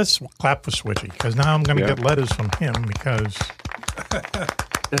 Let's clap for Switchy, because now I'm going to get letters from him because.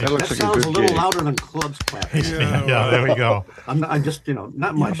 That sounds a little louder than clubs clapping. Yeah, there we go. I'm just,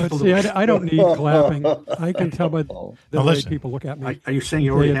 not much. But see, I don't need clapping. I can tell by the way people look at me. Are you saying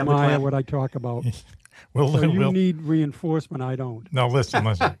you already have the clap? What I talk about. So you need reinforcement. I don't. No, listen.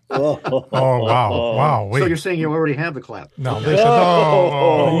 Oh, wow. Wait. So you're saying you already have the clap? No, listen.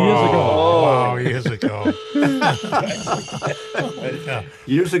 Years ago. Yeah.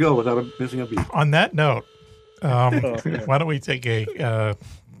 Years ago, without missing a beat. On that note, why don't we take a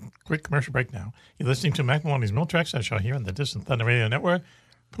quick commercial break now? You're listening to Mac Maloney's Mill Track Show here on the Distant Thunder Radio Network.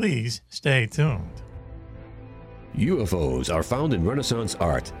 Please stay tuned. UFOs are found in Renaissance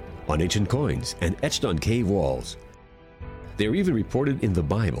art, on ancient coins, and etched on cave walls. They are even reported in the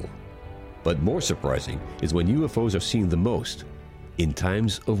Bible. But more surprising is when UFOs are seen the most, in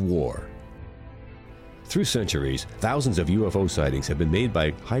times of war. Through centuries, thousands of UFO sightings have been made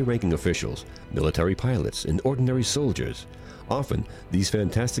by high-ranking officials, military pilots, and ordinary soldiers, Often, these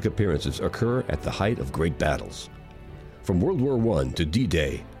fantastic appearances occur at the height of great battles. From World War I to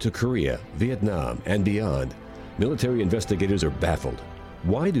D-Day to Korea, Vietnam, and beyond, military investigators are baffled.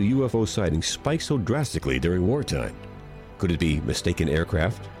 Why do UFO sightings spike so drastically during wartime? Could it be mistaken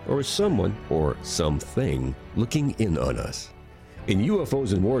aircraft, or is someone, or something, looking in on us? In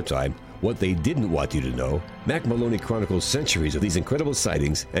UFOs in Wartime, What They Didn't Want You to Know, Mac Maloney chronicles centuries of these incredible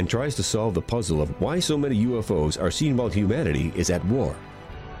sightings and tries to solve the puzzle of why so many UFOs are seen while humanity is at war.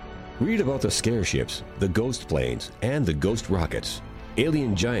 Read about the scare ships, the ghost planes, and the ghost rockets,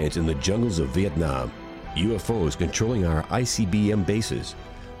 alien giants in the jungles of Vietnam, UFOs controlling our ICBM bases,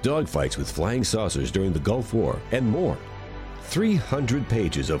 dogfights with flying saucers during the Gulf War, and more. 300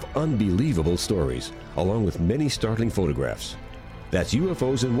 pages of unbelievable stories, along with many startling photographs. That's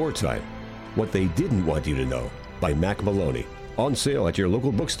UFOs in Wartime, What They Didn't Want You to Know, by Mac Maloney. On sale at your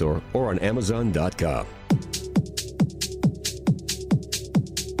local bookstore or on Amazon.com.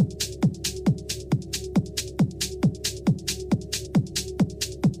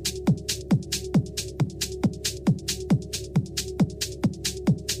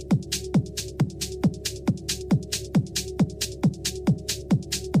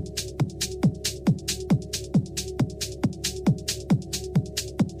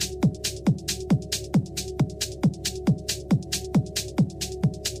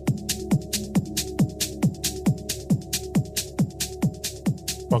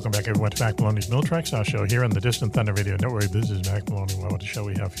 Welcome back, everyone, to Mac Maloney's Mill Tracks, our show here on the Distant Thunder Radio Network. This is Mac Maloney. What a show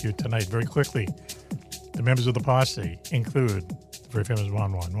we have for you tonight. Very quickly, the members of the posse include the very famous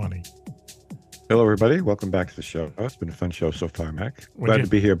Juan Wani. Hello, everybody. Welcome back to the show. It's been a fun show so far, Mac. Glad to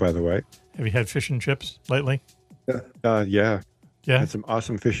be here, by the way. Have you had fish and chips lately? Yeah. Yeah? Had some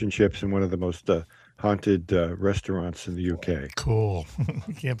awesome fish and chips in one of the most haunted restaurants in the UK. Cool.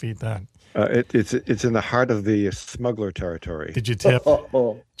 You can't beat that. It's in the heart of the smuggler territory. Did you tip?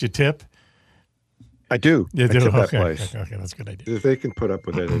 Did you tip? I do. You do? I tip that Okay. place. Okay, that's a good idea. If they can put up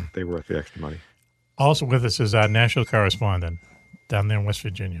with it, they're worth the extra money. Also with us is our national correspondent down there in West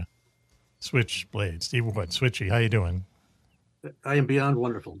Virginia, Switchblade, Steve Wood. Switchy, how you doing? I am beyond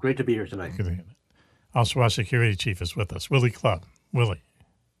wonderful. Great to be here tonight. Good to hear that. Also, our security chief is with us, Willie Clubb. Willie.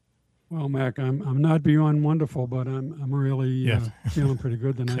 Well, Mac, I'm not beyond wonderful, but I'm really feeling pretty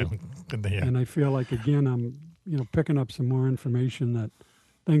good tonight. Good to hear. And I feel like, again, I'm picking up some more information, that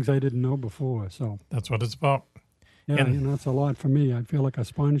things I didn't know before. So that's what it's about. Yeah, And- it's a lot for me. I feel like a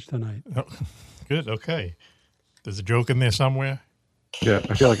sponge tonight. Oh, good. Okay. There's a joke in there somewhere. Yeah,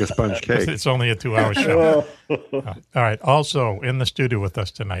 I feel like a sponge cake. It's only a 2-hour show. All right. Also in the studio with us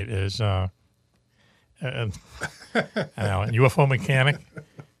tonight is a UFO mechanic,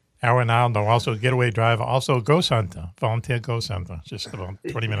 Arenaldo, also getaway driver, also ghost hunter, volunteer ghost hunter, just about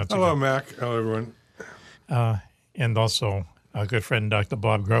 20 minutes Hello, ago. Mac. Hello, everyone. And also our good friend, Dr.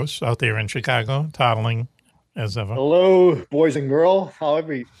 Bob Gross, out there in Chicago, toddling as ever. Hello, boys and girl. How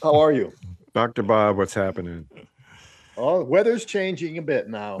are you? Dr. Bob, what's happening? Oh, the weather's changing a bit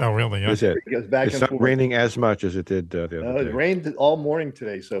now. Oh, really? Yeah. Is it? It goes back It's and not forth. raining as much as it did the other It day. rained all morning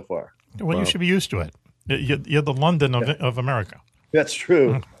today so far. Well, you should be used to it. You're the London of America. That's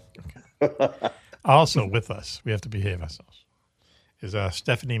true. Also with us, we have to behave ourselves, is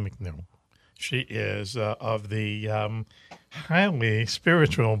Stephanie McNew. She is of the highly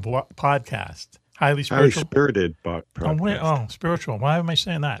spiritual podcast. Highly spiritual. Spirited podcast. Spiritual. Why am I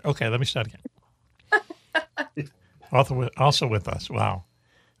saying that? Okay, let me start again. Also with us. Wow.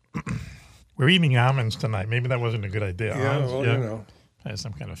 We're eating almonds tonight. Maybe that wasn't a good idea. Yeah, Almonds, well, you know. Has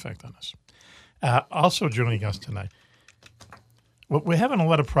some kind of effect on us. Also joining us tonight, we're having a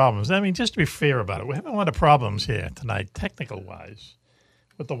lot of problems. I mean, just to be fair about it, we're having a lot of problems here tonight, technical-wise,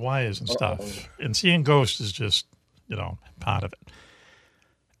 with the wires and stuff. And seeing ghosts is just, part of it.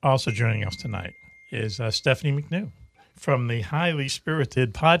 Also joining us tonight is Stephanie McNew from the Highly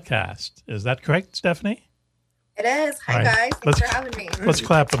Spirited podcast. Is that correct, Stephanie? It is. Hi, All right. guys. Thanks for having me. Let's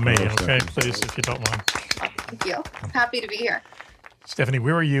clap for me, okay, please, if you don't mind. Thank you. Happy to be here. Stephanie,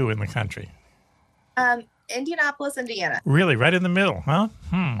 where are you in the country? Indianapolis, Indiana. Really, right in the middle, huh?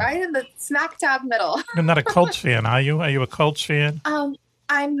 Right in the smack dab middle. You're not a Colts fan, are you? Are you a Colts fan?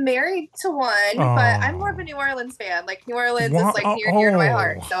 I'm married to one, but I'm more of a New Orleans fan. Like, New Orleans is like near and dear to my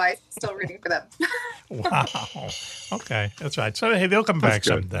heart, so I'm still rooting for them. Wow. Okay, that's right. So hey, they'll come back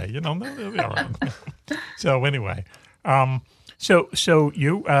someday. They'll be all right. So anyway, so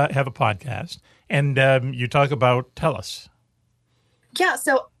you have a podcast, and you talk about. Tell us. Yeah.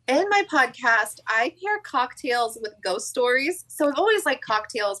 So in my podcast, I pair cocktails with ghost stories. So I've always liked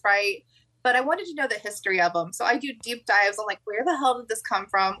cocktails, right? But I wanted to know the history of them. So I do deep dives on like, where the hell did this come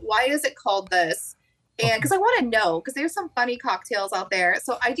from? Why is it called this? And because I want to know, because there's some funny cocktails out there.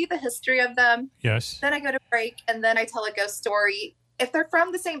 So I do the history of them. Yes. Then I go to break, and then I tell a ghost story. If they're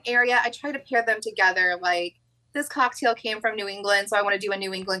from the same area, I try to pair them together. Like, this cocktail came from New England, so I want to do a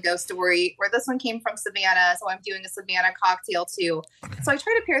New England ghost story. Or this one came from Savannah, so I'm doing a Savannah cocktail too. Okay. So I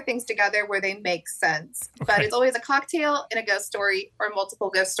try to pair things together where they make sense. Okay. But it's always a cocktail and a ghost story, or multiple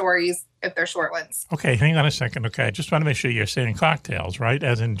ghost stories if they're short ones. Okay, hang on a second. Okay, I just want to make sure you're saying cocktails, right?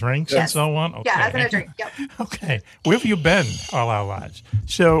 As in drinks and so on? Okay. Yeah, as in a drink, yep. Okay, where have you been all our lives?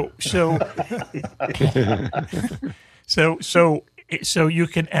 So you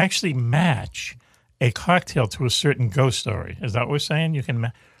can actually match a cocktail to a certain ghost story. Is that what we're saying? You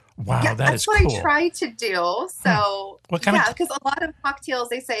can wow, yeah, that is cool. cool. That's what I try to do. So, what kind because a lot of cocktails,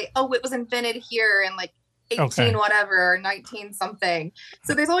 they say, oh, it was invented here in like 18 whatever, or 19 something.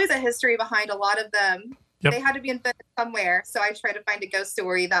 So there's always a history behind a lot of them. Yep. They had to be invented somewhere. So I try to find a ghost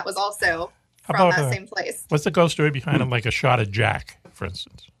story that was also from that same place. What's the ghost story behind like a shot of Jack, for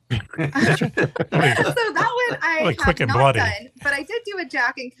instance? So that one I have not bloody. Done, but I did do a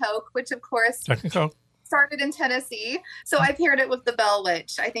Jack and Coke, which of course Jack and Coke started in Tennessee. So I paired it with the Bell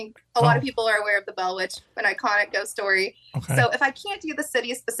Witch. I think a lot of people are aware of the Bell Witch, an iconic ghost story. Okay. So if I can't do the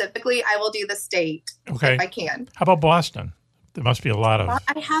city specifically, I will do the state if I can. How about Boston? There must be a lot of...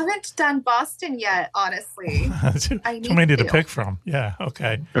 I haven't done Boston yet, honestly. Too many to pick from. Yeah,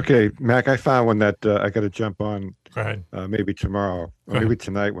 okay. Okay, Mac, I found one that I got to jump on. Go ahead. Maybe tomorrow, or maybe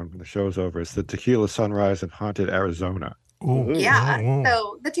tonight when the show's over. It's the Tequila Sunrise in Haunted Arizona. Ooh. Yeah,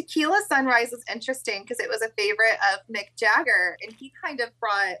 so the Tequila Sunrise is interesting because it was a favorite of Mick Jagger, and he kind of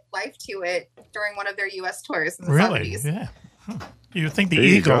brought life to it during one of their U.S. tours in the 70s. Yeah. You think the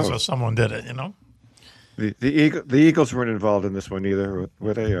Eagles or someone did it, you know? The Eagles weren't involved in this one either,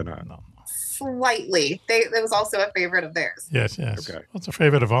 were they, or not? No. Slightly. It was also a favorite of theirs. Yes. Okay. Well, it's a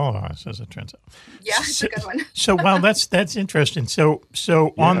favorite of all of ours, as it turns out. Yeah, it's a good one. So, wow, that's interesting. So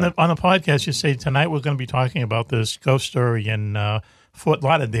on the podcast, you say tonight we're going to be talking about this ghost story in Fort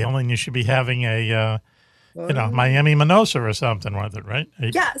Lauderdale, and you should be having a Miami Minosa or something with it, right?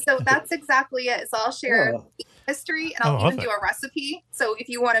 Yeah, so that's exactly it. So I'll share history, and I'll even do a recipe. So if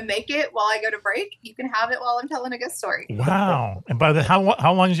you want to make it while I go to break, you can have it while I'm telling a ghost story. Wow. And by the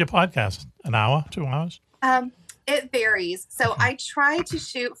how long is your podcast? An hour? 2 hours? It varies. So I try to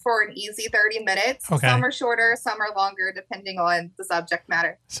shoot for an easy 30 minutes. Okay. Some are shorter, some are longer, depending on the subject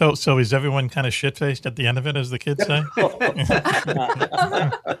matter. So is everyone kind of shit-faced at the end of it, as the kids say?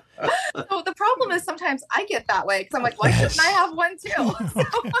 So the problem is sometimes I get that way because I'm like, why shouldn't I have one too? So,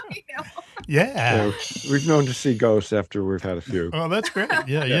 Yeah. We've known to see ghosts after we've had a few. Oh, that's great.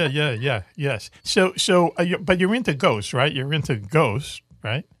 Yeah. Yes. So but you're into ghosts, right? You're into ghosts,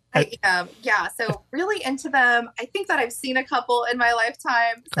 right? I am, yeah. So really into them. I think that I've seen a couple in my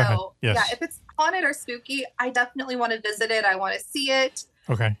lifetime. So yeah, if it's haunted or spooky, I definitely want to visit it. I want to see it.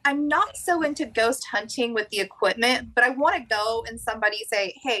 Okay. I'm not so into ghost hunting with the equipment, but I want to go and somebody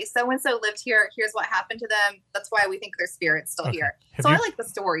say, hey, so-and-so lived here. Here's what happened to them. That's why we think their spirit's still here. I like the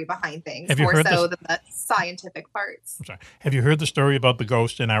story behind things more so than the scientific parts. I'm sorry. Have you heard the story about the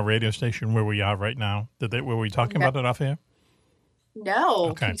ghost in our radio station where we are right now? Were we talking about it off air? No.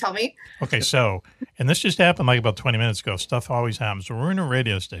 Okay. Can you tell me? Okay, so, and this just happened like about 20 minutes ago. Stuff always happens. We're in a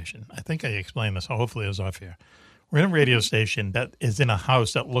radio station. I think I explained this. Hopefully it was off here. We're in a radio station that is in a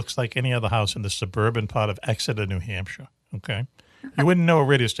house that looks like any other house in the suburban part of Exeter, New Hampshire. Okay? You wouldn't know a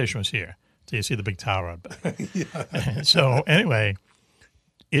radio station was here until you see the big tower up there. So, anyway,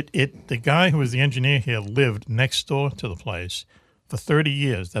 the guy who was the engineer here lived next door to the place for 30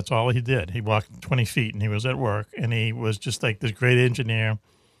 years. That's all he did. He walked 20 feet and he was at work, and he was just like this great engineer,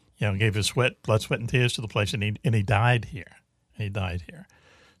 gave his blood, sweat, and tears to the place, and he died here.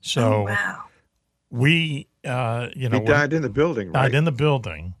 So we, he died in the building, right? Died in the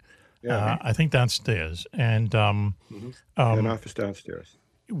building. Yeah. I think downstairs. And an office downstairs.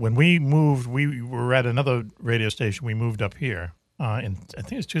 When we moved, we were at another radio station. We moved up here I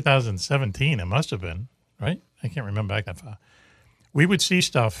think it was 2017. It must have been, right? I can't remember back that far. We would see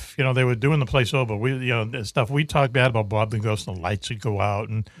stuff, they were doing the place over. Stuff we talked bad about Bob the Ghost, and the lights would go out.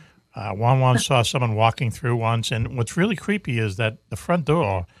 And Juan saw someone walking through once. And what's really creepy is that the front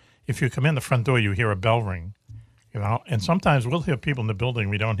door, if you come in the front door, you hear a bell ring, And sometimes we'll hear people in the building.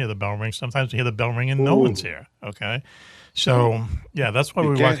 We don't hear the bell ring. Sometimes we hear the bell ring and no one's here. Okay. So, that's why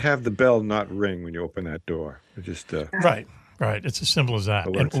you can't have the bell not ring when you open that door. It's just Right. It's as simple as that.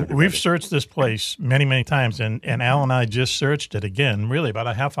 And we've searched this place many, many times, and Al and I just searched it again, really about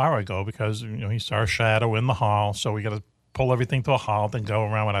a half hour ago, because he saw a shadow in the hall, so we got to pull everything to a halt and go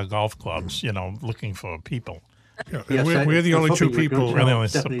around with our golf clubs, looking for people. Yeah, Yes, we're the I was only two hoping you were going people. to We're the tell only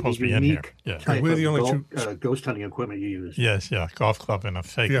Stephanie supposed to the be in here. unique Yeah. type We're the of only ghost hunting equipment you use. Yes, yeah, golf club and a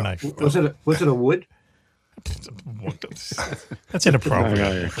fake Yeah. knife. Was it a wood? That's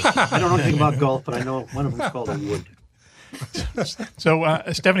inappropriate. I don't know anything about golf, but I know one of them is called a wood. So,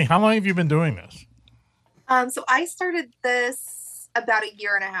 Stephanie, how long have you been doing this? So I started this about a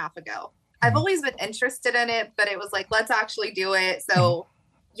year and a half ago. I've always been interested in it, but it was like, let's actually do it. So,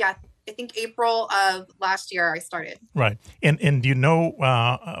 yeah, I think April of last year I started. Right. And do you know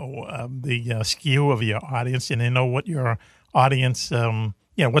the skew of your audience? And you know what your audience,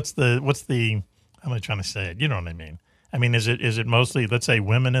 what's the, how am I trying to say it? You know what I mean? I mean, is it mostly, let's say,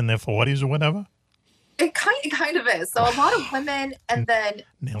 women in their 40s or whatever? It kind of is. So a lot of women, and then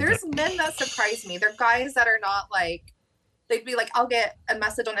there's men that surprise me. They're guys that are not like, they'd be like, I'll get a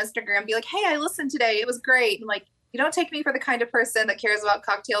message on Instagram and be like, hey, I listened today. It was great. And like, you don't take me for the kind of person that cares about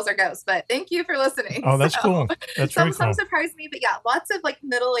cocktails or ghosts, but thank you for listening. Oh, that's cool. That's very cool. Some surprise me, but yeah, lots of like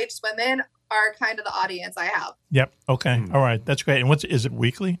middle-aged women are kind of the audience I have. Yep. Okay. All right. That's great. And is it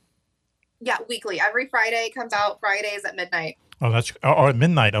weekly? Yeah, weekly. Every Friday comes out Fridays at midnight. Oh, or at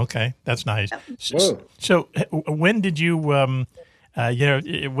midnight. Okay, that's nice. Whoa. So, when did you, when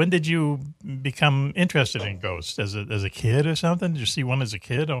did you become interested in ghosts? As a kid or something? Did you see one as a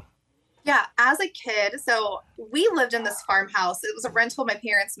kid? Or? Yeah, as a kid. So we lived in this farmhouse. It was a rental my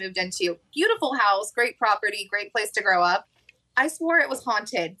parents moved into. Beautiful house, great property, great place to grow up. I swore it was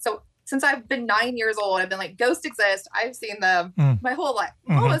haunted. So since I've been 9 years old, I've been like, ghosts exist. I've seen them my whole life,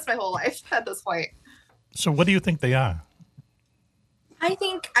 almost my whole life at this point. So what do you think they are? I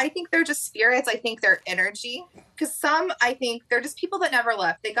think they're just spirits. I think they're energy. Because some, I think they're just people that never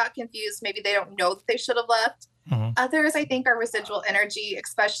left. They got confused. Maybe they don't know that they should have left. Others, I think, are residual energy,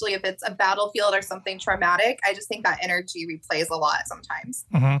 especially if it's a battlefield or something traumatic. I just think that energy replays a lot sometimes.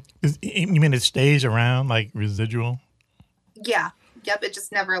 You mean it stays around, like residual? Yeah. Yep. It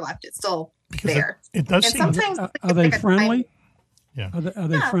just never left. It's still there. It does and seem. Sometimes are they friendly? Yeah. Are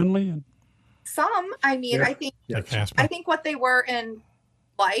they friendly? And some. I mean, Yeah. I think what they were in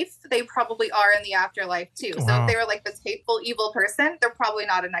life, they probably are in the afterlife too. So Wow. if they were like this hateful, evil person, they're probably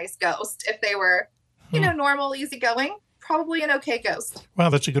not a nice ghost. If they were, normal, easygoing, probably an okay ghost. Well,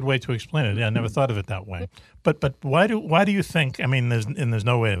 that's a good way to explain it. Yeah, I never thought of it that way. But why do you think? I mean, there's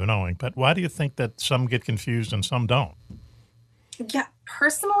no way of knowing. But why do you think that some get confused and some don't? Yeah,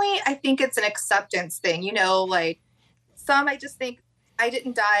 personally, I think it's an acceptance thing. Like some, I just think I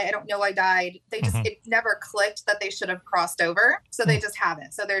didn't die. I don't know I died. They just it never clicked that they should have crossed over, so they just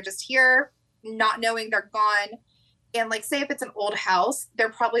haven't. So they're just here, not knowing they're gone. And like, say if it's an old house,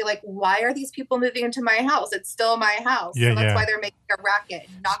 they're probably like, why are these people moving into my house? It's still my house. Yeah, so that's yeah. why they're making a racket,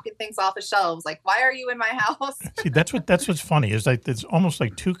 knocking things off the shelves. Like, why are you in my house? See, that's what's funny is like there's almost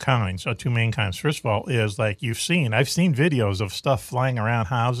like two main kinds. First of all, is like I've seen videos of stuff flying around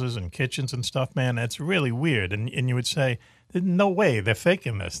houses and kitchens and stuff. Man, it's really weird. And you would say, there's no way they're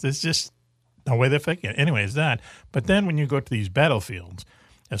faking this. There's just no way they're faking it. Anyways, that. But then when you go to these battlefields,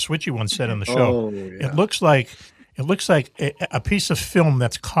 as Switchy once said in the show, it looks like a piece of film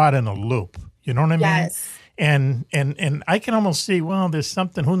that's caught in a loop. You know what I mean? Yes. And I can almost see, well, there's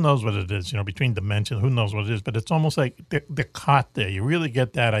something, who knows what it is, between dimensions, who knows what it is, but it's almost like they're caught there. You really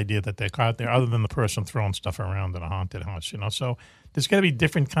get that idea that they're caught there, other than the person throwing stuff around in a haunted house, So there's got to be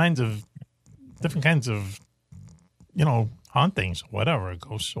different kinds of hauntings, whatever,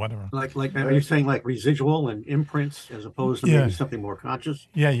 ghosts, whatever. Like, are you saying like residual and imprints as opposed to maybe something more conscious?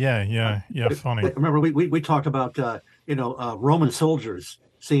 Yeah. Funny. Remember, we talked about Roman soldiers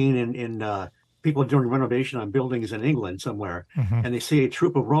seen in people doing renovation on buildings in England somewhere, and they see a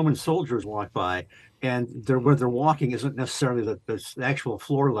troop of Roman soldiers walk by, and where they're walking isn't necessarily the actual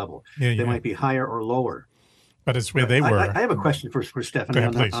floor level. They might be higher or lower. But it's where they were. I have a question for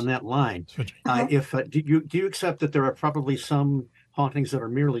Stephanie on that line. Do you accept that there are probably some hauntings that are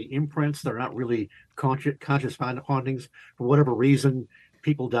merely imprints? They're not really conscious hauntings. For whatever reason,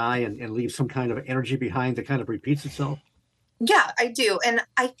 people die and leave some kind of energy behind that kind of repeats itself? Yeah, I do. And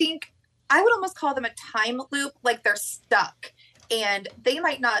I think I would almost call them a time loop, like they're stuck. And they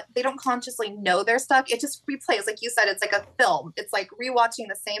don't consciously know they're stuck. It just replays. Like you said, it's like a film. It's like rewatching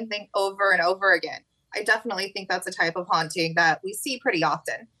the same thing over and over again. I definitely think that's a type of haunting that we see pretty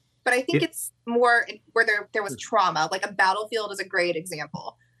often. But I think it's more where there was trauma. Like a battlefield is a great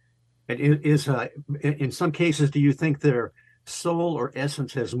example. And in some cases, do you think their soul or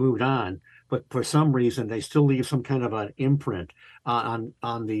essence has moved on, but for some reason they still leave some kind of an imprint on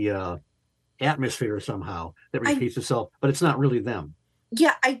the atmosphere somehow that repeats itself, but it's not really them?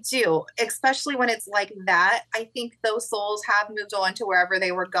 Yeah, I do. Especially when it's like that. I think those souls have moved on to wherever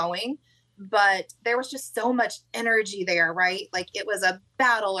they were going. but there was just so much energy there, right? Like it was a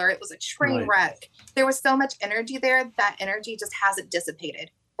battle or it was a train wreck. There was so much energy there. That energy just hasn't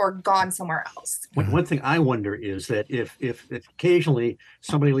dissipated or gone somewhere else. One thing I wonder is that if occasionally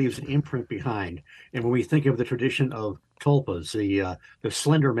somebody leaves an imprint behind, and when we think of the tradition of tulpas, the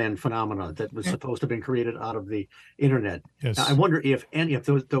Slender Man phenomena that was supposed to have been created out of the internet, I wonder if any of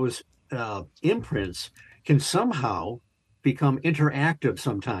those imprints can somehow become interactive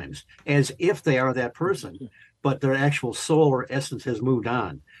sometimes, as if they are that person, but their actual soul or essence has moved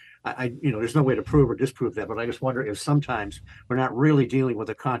on. There's no way to prove or disprove that, but I just wonder if sometimes we're not really dealing with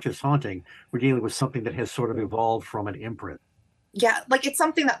a conscious haunting. We're dealing with something that has sort of evolved from an imprint. Yeah, like it's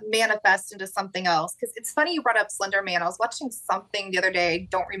something that manifests into something else. Because it's funny you brought up Slender Man. I was watching something the other day. I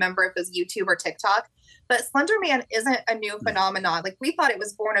don't remember if it was YouTube or TikTok, but Slender Man isn't a new phenomenon. Like we thought it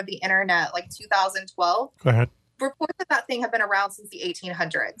was born of the internet, like 2012. Go ahead. Reports of that thing have been around since the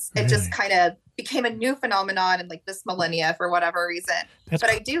 1800s. It just kind of became a new phenomenon in like this millennia for whatever reason.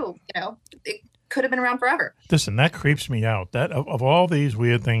 It could have been around forever. Listen, that creeps me out. That of all these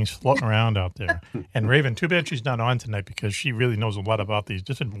weird things floating around out there. And Raven, too bad she's not on tonight because she really knows a lot about these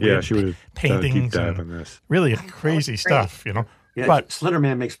different weird she would paintings deep dive and on this. really crazy stuff, Yeah, but Slender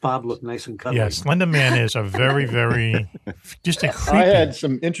Man makes Bob look nice and cuddly. yeah, Slender Man is a very, very just a creepy. I had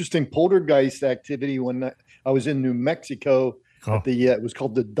some interesting poltergeist activity when I was in New Mexico. At the it was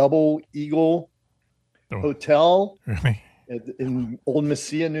called the Double Eagle Hotel Really? in Old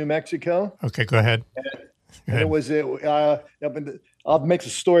Mesilla, New Mexico. Okay, go ahead. And it was I'll make the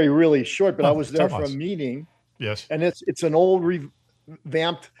story really short, but I was there tell for us. a meeting. Yes. And it's an old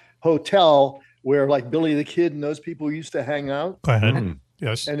revamped hotel where like Billy the Kid and those people used to hang out. Go ahead.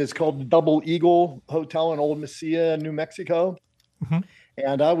 Yes. And it's called the Double Eagle Hotel in Old Mesilla, New Mexico.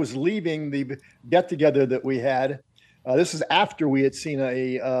 And I was leaving the get together that we had. This is after we had seen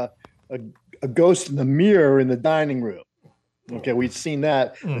a ghost in the mirror in the dining room. Okay, we'd seen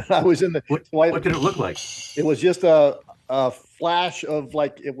that. I was in the. What did it look like? It was just a flash of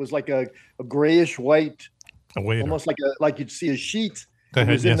it was like a grayish white, almost like you'd see a sheet. Go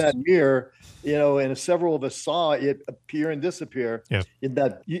ahead, was in that mirror, and several of us saw it appear and disappear. Yes. In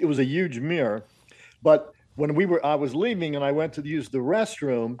that, it was a huge mirror. But when I was leaving and I went to use the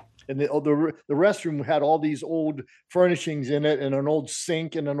restroom, and the restroom had all these old furnishings in it, and an old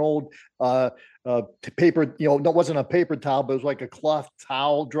sink and an old paper. That wasn't a paper towel, but it was like a cloth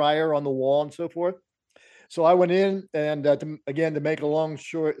towel dryer on the wall and so forth. So I went in, and to make a long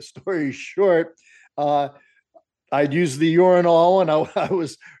story short. I'd used the urinal and I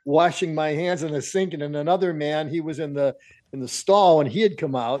was washing my hands in the sink, and then another man, he was in the stall and he had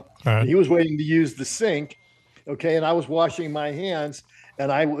come out. And he was waiting to use the sink. Okay. And I was washing my hands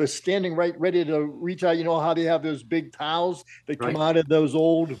and I was standing ready to reach out. You know how they have those big towels that come out of those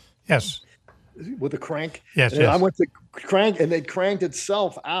old. Yes. With a crank. Yes. And I went to crank and it cranked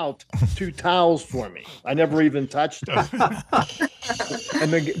itself out 2 towels for me. I never even touched it.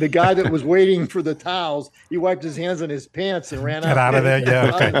 And the guy that was waiting for the towels, he wiped his hands in his pants and ran out of there.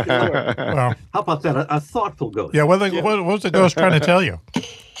 Yeah. Okay. Well, how about that? A thoughtful ghost. Yeah. What was the ghost trying to tell you?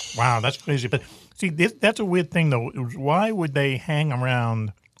 Wow, that's crazy. But see, that's a weird thing, though. Why would they hang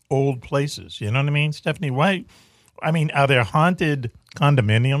around old places? You know what I mean, Stephanie? Why? I mean, are there haunted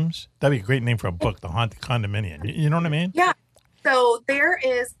condominiums? That'd be a great name for a book, The Haunted Condominium. You know what I mean? Yeah. So there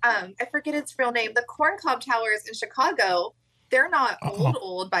is, I forget its real name, the Corncob Towers in Chicago. They're not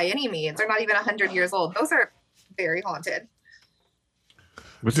old by any means. They're not even 100 years old. Those are very haunted.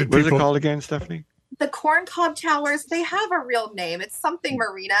 What is it called again, Stephanie? The Corncob Towers, they have a real name. It's something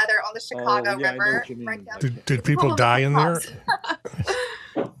Marina. They're on the Chicago River. Right down Did people die in there?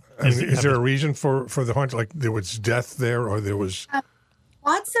 Is there a reason for the haunt? Like there was death there, or there was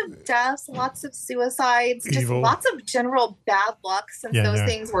lots of deaths, lots of suicides, just Evil. lots of general bad luck since those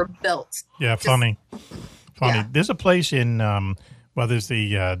things were built. Yeah, funny. Yeah. There's a place in there's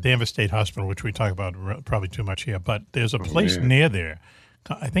the Danvers State Hospital, which we talk about probably too much here, but there's a place near there.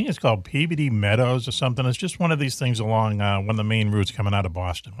 I think it's called Peabody Meadows or something. It's just one of these things along one of the main routes coming out of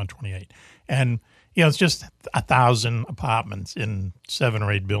Boston, 128. And, it's just 1,000 apartments in 7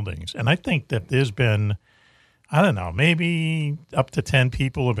 or 8 buildings. And I think that there's been, I don't know, maybe up to 10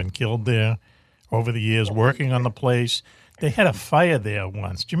 people have been killed there over the years working on the place. They had a fire there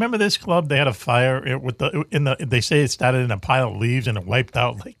once. Do you remember this club? They had a fire they say it started in a pile of leaves and it wiped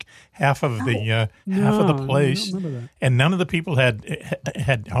out like half of the place. And none of the people had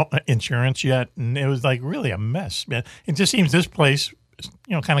insurance yet, and it was like really a mess, man. It just seems this place,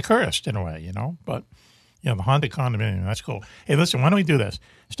 kind of cursed in a way, But the haunted condominium, that's cool. Hey, listen, why don't we do this?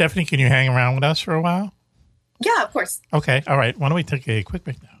 Stephanie, can you hang around with us for a while? Yeah, of course. Okay, all right. Why don't we take a quick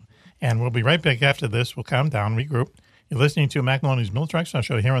break now? And we'll be right back after this. We'll calm down, regroup. You're listening to Mac Maloney's Milk Drugstore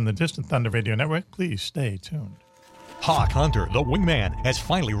Show here on the Distant Thunder Radio Network. Please stay tuned. Hawk Hunter, the wingman, has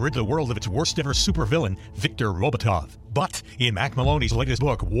finally rid the world of its worst-ever supervillain, Viktor Robotov. But in Mac Maloney's latest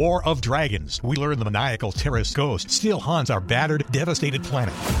book, War of Dragons, we learn the maniacal terrorist ghost still haunts our battered, devastated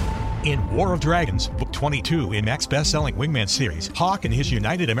planet. In War of Dragons, Book 22 in Mac's best-selling Wingman series, Hawk and his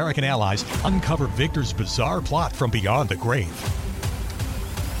United American allies uncover Victor's bizarre plot from beyond the grave.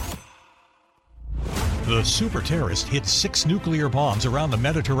 The super terrorist hid 6 nuclear bombs around the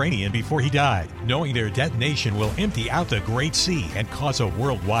Mediterranean before he died, knowing their detonation will empty out the Great Sea and cause a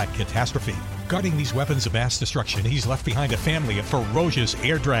worldwide catastrophe. Guarding these weapons of mass destruction, he's left behind a family of ferocious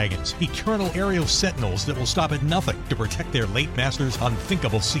air dragons, eternal aerial sentinels that will stop at nothing to protect their late master's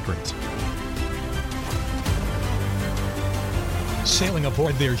unthinkable secrets. Sailing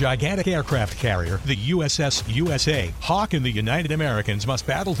aboard their gigantic aircraft carrier, the USS USA, Hawk and the United Americans must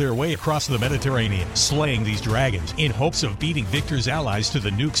battle their way across the Mediterranean, slaying these dragons in hopes of beating Victor's allies to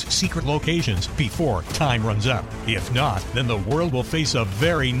the nuke's secret locations before time runs out. If not, then the world will face a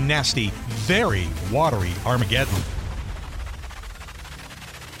very nasty, very watery Armageddon.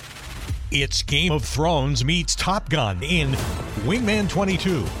 It's Game of Thrones meets Top Gun in Wingman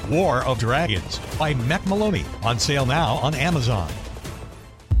 22, War of Dragons by Mac Maloney. On sale now on Amazon.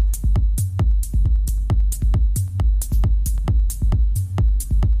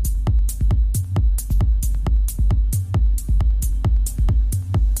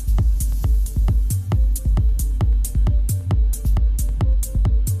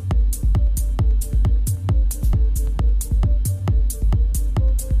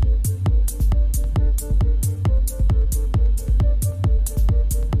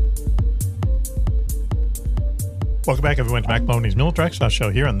 Welcome back, everyone, to Mac Maloney's Milk Drugstore Show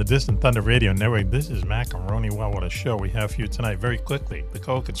here on the Distant Thunder Radio Network. This is Macaroni. Well, what a show we have for you tonight. Very quickly, the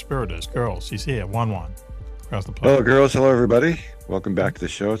co-conspirators, girls. She's here, 1-1. Across the plate. Hello, girls. Hello, everybody. Welcome back to the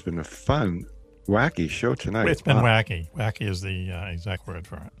show. It's been a fun, wacky show tonight. It's been wacky. Wacky is the exact word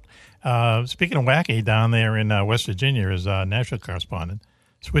for it. Speaking of wacky, down there in West Virginia is national correspondent,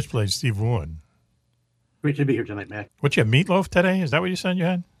 Switchblade Steve Wood. Great to be here tonight, Mac. What, you had meatloaf today? Is that what you said you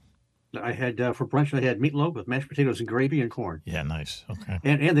had? I had, for brunch, I had meatloaf with mashed potatoes and gravy and corn. Yeah, nice. Okay.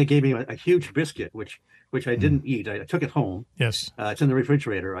 And they gave me a huge biscuit, which I didn't eat. I took it home. Yes. It's in the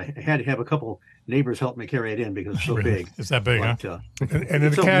refrigerator. I had to have a couple neighbors help me carry it in because it's so Really? big. Is that big, but, huh? And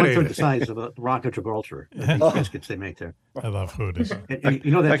it's the cat ate one-third it. the size of a Rock of Gibraltar. The biscuits they make there. I love food. And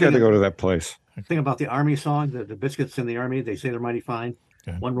you know that I got thing, to go to that place. thing about the Army song, the biscuits in the Army, they say they're mighty fine.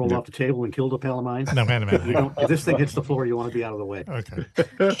 Okay. One rolled off the table and killed a pal of mine. No, wait a minute. You don't, if this thing hits the floor, you want to be out of the way. Okay.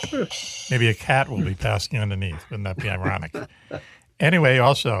 Maybe a cat will be passing underneath. Wouldn't that be ironic? Anyway,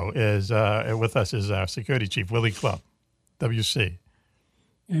 also is with us is our security chief, Willie Clubb, WC.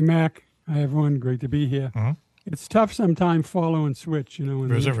 Hey, Mac. Hi, everyone. Great to be here. Mhm. It's tough sometimes following Switch, you know.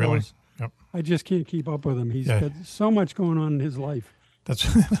 And Is it really? fellas, Yep. I just can't keep up with him. He's Yeah. got so much going on in his life. That's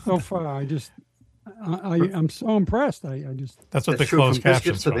So far, I'm so impressed. I just that's what That's the true, closed from captions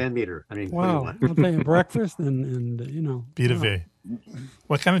biscuits to for. Van Meter. I mean, what do you wow. want? I'll tell you, breakfast and you know. B to V.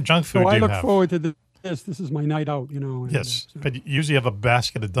 What kind of junk food So I do you look have? forward to this. This is my night out, you know. and, Yes, so- but you usually have a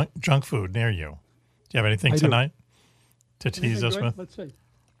basket of junk food near you. Do you have anything I do. tonight to tease Okay, us great. with? Let's see.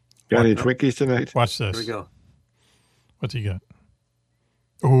 Got any Twinkies tonight? Watch Here this. we go. What's he got?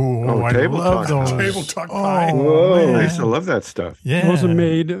 Oh, I table love talk. those. Table talk pie. Oh, Whoa, I man. used to love that stuff. Yeah. Those are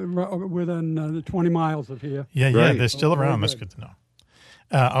made within 20 miles of here. Yeah, Right. they're still Oh, very around. That's good. good to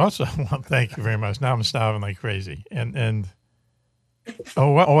know. Also, well, thank you very much. Now I'm starving like crazy. And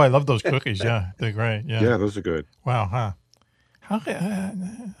I love those cookies. Yeah, they're great. Yeah. Yeah, those are good. Wow, huh? How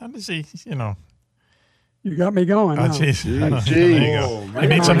does he, you know? You got me going. Oh, now. jeez. Jeez. There you go. Oh, You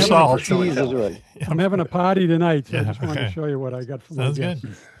need some man. salt. Cheese is right. I'm having a party tonight, so Yeah, I just wanted okay. to show you what I got for Sounds my good.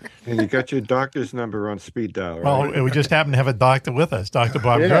 guests. And you got your doctor's number on speed dial, right? Well, we just happen to have a doctor with us, Dr.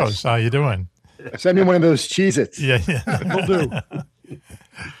 Bob Yes. Gross. How you doing? Send me one of those Cheez-Its. Yeah, yeah. Will do.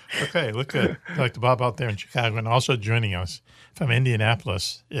 Okay, look good. Dr. Bob out there in Chicago. And also joining us from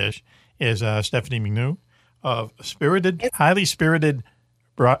Indianapolis-ish is Stephanie McNew of Highly Spirited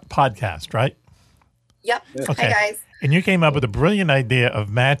Podcast, right? Yep. Okay. Hi, guys. And you came up with a brilliant idea of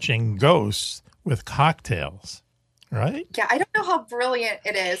matching ghosts with cocktails, right? Yeah, I don't know how brilliant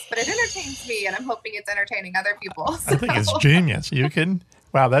it is, but it entertains me, and I'm hoping it's entertaining other people. I think it's so- genius. You can,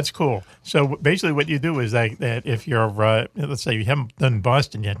 wow, that's cool. So basically, what you do is that if you're, let's say you haven't done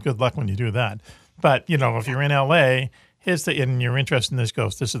Boston yet, good luck when you do that. But you know, if you're in LA, and you're interested in this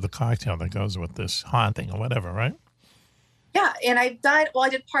ghost, this is the cocktail that goes with this haunting or whatever, right? Yeah, and I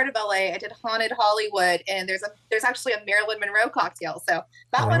did part of LA. I did Haunted Hollywood, and there's actually a Marilyn Monroe cocktail. So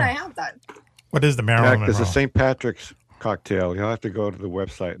that one I have done. What is the Marilyn Monroe? There's a St. Patrick's cocktail. You'll have to go to the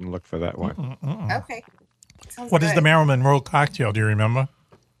website and look for that one. Okay. What is the Marilyn Monroe cocktail? Do you remember?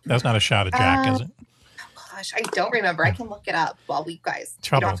 That's not a shot of Jack, is it? Gosh, I don't remember. I can look it up while you guys. You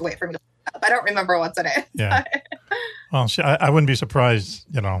Trouble. don't have to wait for me to look it up. I don't remember what's in it. Yeah. Well, I wouldn't be surprised,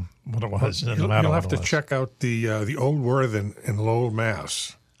 what it was. You'll have to check out the Old Worthen in Lowell,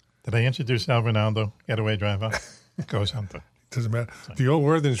 Mass. Did I introduce Al Ronaldo, Getaway Driver? Ghost Hunter. Doesn't matter. The Old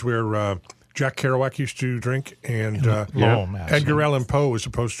Worthen's where Jack Kerouac used to drink, and Lowell, Mass. Edgar Allan Poe was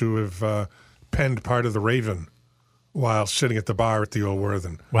supposed to have penned part of The Raven while sitting at the bar at the Old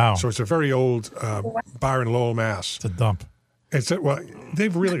Worthen. Wow. So it's a very old bar in Lowell, Mass. It's a dump.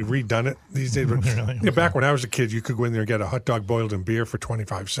 They've really redone it these days. Back when I was a kid, you could go in there and get a hot dog boiled in beer for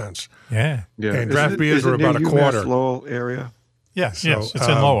 25 cents. Yeah. And draft beers were about a quarter. Lowell area? Yes, it's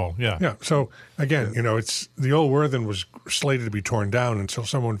in Lowell, yeah. Yeah, so again, it's the Old Worthen was slated to be torn down until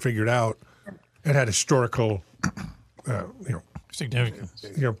someone figured out it had historical, significance.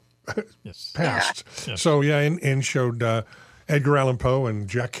 Yes. Past. Yeah. So, and showed Edgar Allan Poe and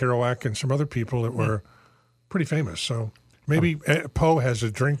Jack Kerouac and some other people that were pretty famous. So maybe Poe has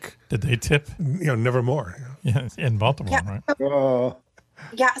a drink. Did they tip? Nevermore. Yeah, in Baltimore, right?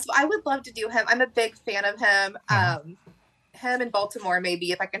 Yeah, so I would love to do him. I'm a big fan of him. Him in Baltimore,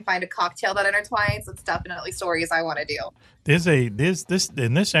 maybe if I can find a cocktail that intertwines. It's definitely stories I want to do.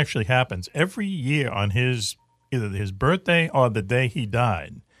 This actually happens every year on either his birthday or the day he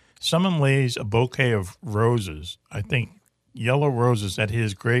died. Someone lays a bouquet of roses, I think yellow roses, at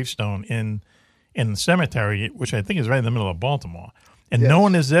his gravestone in the cemetery, which I think is right in the middle of Baltimore. And no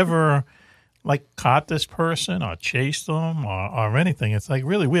one has ever caught this person or chased them or anything. It's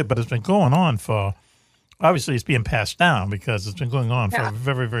really weird, but it's been going on for, obviously it's being passed down because it's been going on for a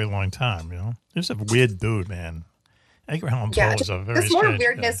very, very long time, He's a weird dude, man. Edgar Allan Poe is a very there's more strange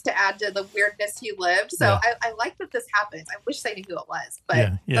weirdness to add to the weirdness he lived. So I like that this happens. I wish I knew who it was,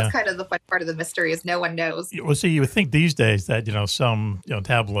 but that's kind of the fun part of the mystery is no one knows. Well, see, you would think these days that some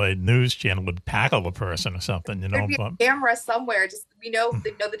tabloid news channel would tackle the person or something. There'd be a camera somewhere. Just they know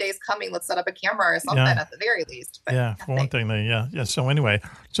the day's coming. Let's set up a camera or something at the very least. But for one thing, So anyway,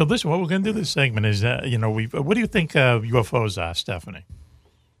 what we're going to do this segment is what do you think UFOs are, Stephanie?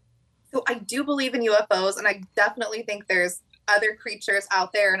 So I do believe in UFOs, and I definitely think there's other creatures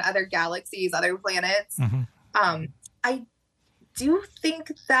out there in other galaxies, other planets. Mm-hmm. I do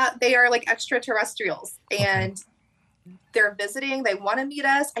think that they are extraterrestrials, and they're visiting. They want to meet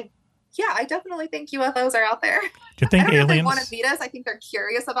us. I definitely think UFOs are out there. Do you think I don't know if they aliens want to meet us? I think they're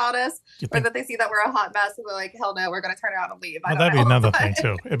curious about us, or that they see that we're a hot mess and they're like, "Hell no, we're going to turn around and leave." Well, that'd be another thing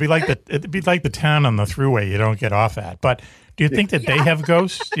too. It'd be like the town on the thruway you don't get off at. But do you think that they have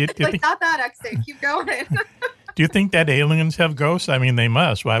ghosts? Do you think, not that exit. Keep going. do you think that aliens have ghosts? I mean, they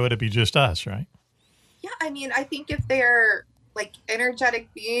must. Why would it be just us, right? Yeah, I mean, I think if they're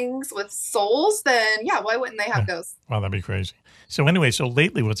energetic beings with souls, then why wouldn't they have ghosts? Well, that'd be crazy. So anyway,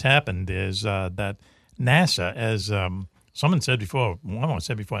 lately what's happened is that NASA, as someone said before, all of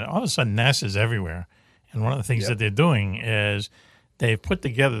a sudden NASA's everywhere. And one of the things that they're doing is they've put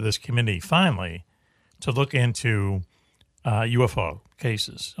together this committee finally to look into UFO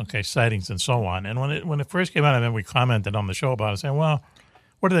cases, sightings and so on. And when it first came out, and then we commented on the show about it, saying, well,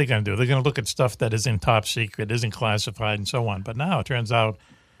 what are they going to do? They're going to look at stuff that isn't top secret, isn't classified, and so on. But now it turns out,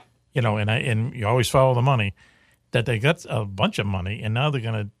 and you always follow the money, that they got a bunch of money, and now they're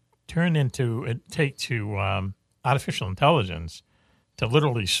going to take to artificial intelligence to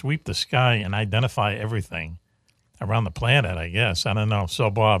literally sweep the sky and identify everything around the planet, I guess. I don't know.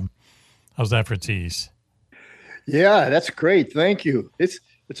 So, Bob, how's that for a tease? Yeah, that's great. Thank you. It's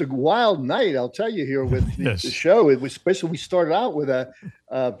a wild night, I'll tell you, here with the show. It was especially we started out with a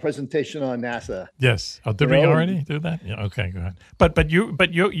presentation on NASA. Yes. Oh, did we already do that? Yeah. Okay. Go ahead. But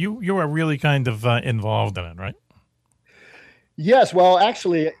you are really kind of involved in it, right? Yes. Well,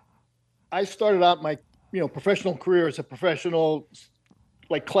 actually, I started out my professional career as a professional,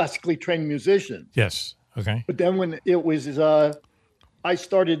 classically trained musician. Yes. Okay. But then when it was, I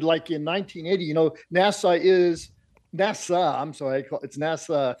started in 1980. It's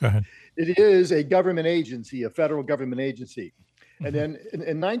NASA. Go ahead. It is a government agency, a federal government agency. Mm-hmm. And then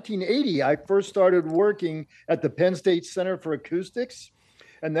in 1980, I first started working at the Penn State Center for Acoustics.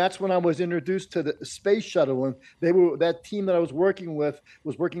 And that's when I was introduced to the space shuttle. And that team that I was working with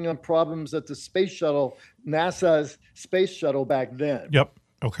was working on problems at the space shuttle, NASA's space shuttle back then. Yep.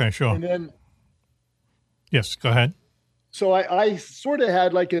 Okay, sure. And then. Yes, go ahead. So I sort of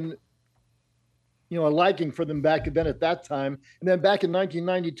had a liking for them back then at that time. And then back in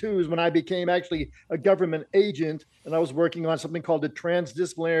 1992 is when I became actually a government agent, and I was working on something called the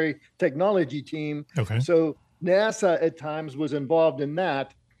Transdisciplinary Technology Team. Okay. So NASA at times was involved in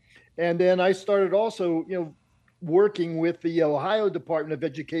that. And then I started also, working with the Ohio Department of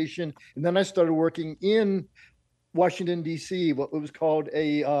Education. And then I started working in Washington, D.C., what was called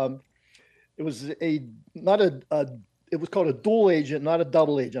it was called a dual agent, not a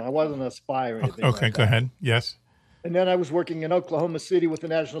double agent. I wasn't a spy or anything. Okay, like go ahead. Yes. And then I was working in Oklahoma City with the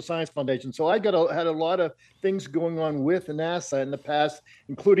National Science Foundation. So I had a lot of things going on with NASA in the past,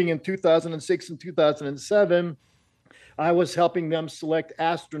 including in 2006 and 2007. I was helping them select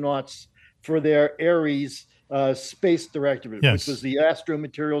astronauts for their Ares Space Directorate, Yes. which was the Astro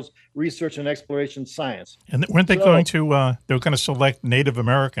Materials Research and Exploration Science. And weren't they going to? They were going to select Native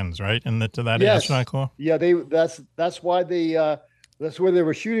Americans, right? And to that astronaut corps. Yeah, that's why that's where they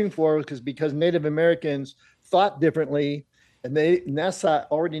were shooting for, because Native Americans thought differently, and NASA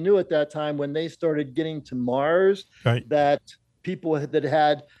already knew at that time when they started getting to Mars Right. that people that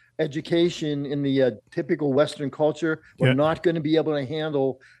had education in the typical Western culture were not going to be able to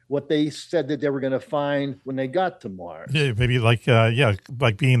handle what they said that they were going to find when they got to Mars. Yeah, maybe like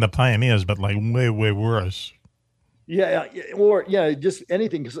being the pioneers, but like way worse. Just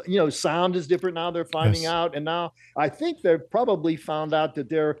anything, because sound is different now. They're finding out, and now I think they've probably found out that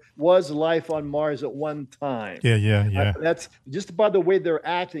there was life on Mars at one time. Yeah. That's just by the way they're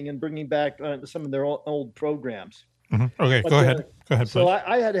acting and bringing back some of their old programs. Mm-hmm. Okay, go ahead. Go ahead, please. So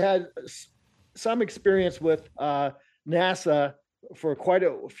I had some experience with NASA for quite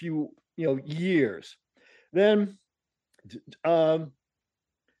a few years. Then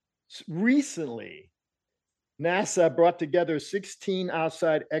recently, NASA brought together 16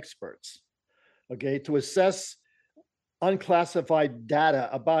 outside experts, to assess unclassified data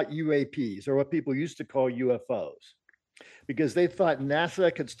about UAPs, or what people used to call UFOs, because they thought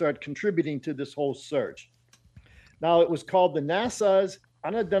NASA could start contributing to this whole search. Now, it was called the NASA's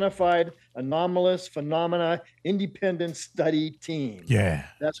Unidentified Anomalous Phenomena Independent Study Team. Yeah.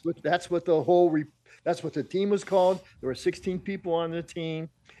 That's what the team was called. There were 16 people on the team,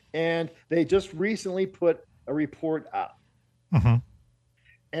 and they just recently put a report out. Mm-hmm.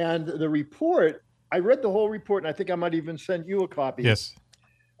 And the report, I read the whole report, and I think I might even send you a copy. Yes.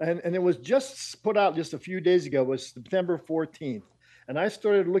 And it was just put out just a few days ago. It was September 14th. And I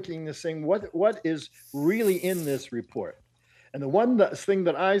started looking and saying, what is really in this report? And the one thing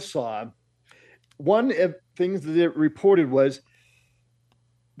that I saw, one of things that it reported was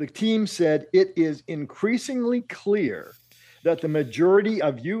the team said it is increasingly clear that the majority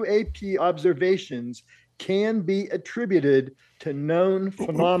of UAP observations can be attributed to known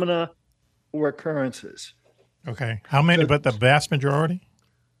phenomena or occurrences. Okay. How many, but the vast majority?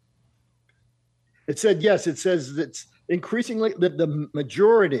 It said, yes, it says that's increasingly that the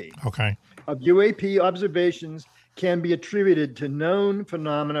majority of UAP observations can be attributed to known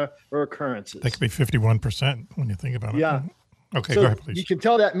phenomena or occurrences. That could be 51% when you think about it. Yeah. Okay, so go ahead, please. You can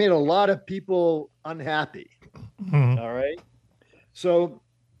tell that made a lot of people unhappy. Mm-hmm. All right. So,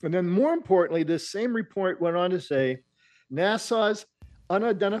 and then more importantly, this same report went on to say NASA's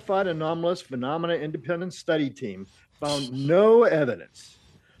Unidentified Anomalous Phenomena Independent Study Team found no evidence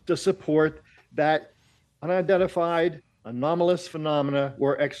to support that unidentified anomalous phenomena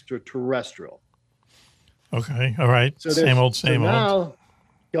were extraterrestrial. Okay. All right. So same old. Now,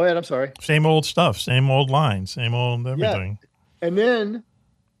 go ahead. I'm sorry. Same old stuff. Same old lines. Same old everything. Yeah. And then,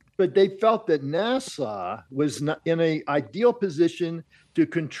 but they felt that NASA was not in an ideal position to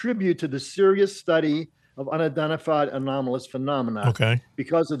contribute to the serious study of unidentified anomalous phenomena. Okay.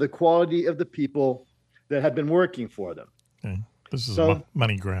 Because of the quality of the people that had been working for them. Okay. This is a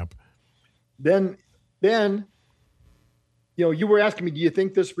money grab. Then, you were asking me, do you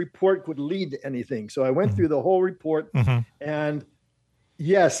think this report could lead to anything? So I went through the whole report, and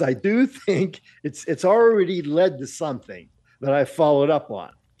yes, I do think it's already led to something that I followed up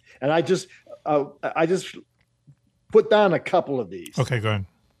on, and I just put down a couple of these. Okay, go ahead.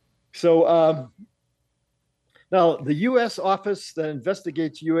 So now the U.S. office that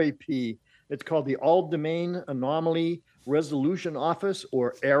investigates UAP, it's called the All Domain Anomaly Resolution Office,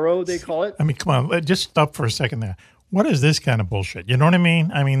 or ARROW, they call it. I mean, come on, just stop for a second there. What is this kind of bullshit? You know what I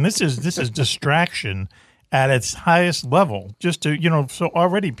mean? I mean, this is distraction at its highest level. Just to, so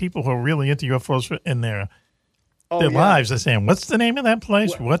already people who are really into UFOs in their lives are saying, what's the name of that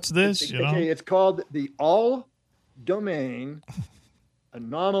place? What's this? Okay, it's called the All Domain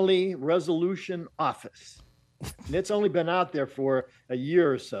Anomaly Resolution Office. And it's only been out there for a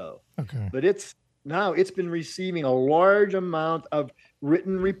year or so. Okay. But it's been receiving a large amount of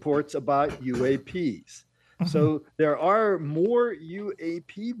written reports about UAPs. So there are more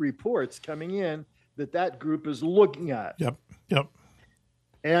UAP reports coming in that group is looking at. Yep.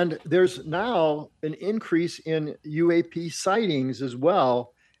 And there's now an increase in UAP sightings as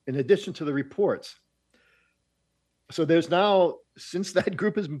well, in addition to the reports. So there's now, since that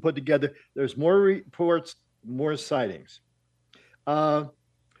group has been put together, there's more reports, more sightings. Now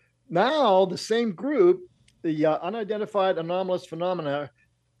the same group, the Unidentified Anomalous Phenomena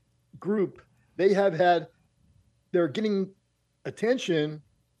group, they're getting attention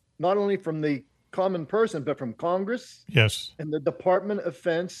not only from the common person, but from Congress, yes, and the Department of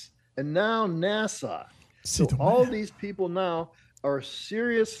Defense, and now NASA. So all these people now are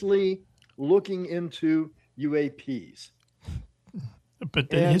seriously looking into UAPs. But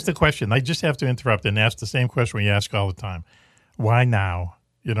here's the question. I just have to interrupt and ask the same question we ask all the time. Why now?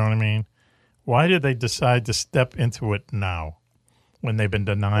 You know what I mean? Why did they decide to step into it now when they've been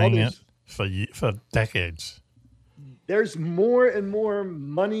denying it for decades? There's more and more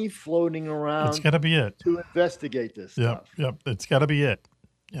money floating around. It's got to be it. To investigate this stuff. Yep. It's got to be it.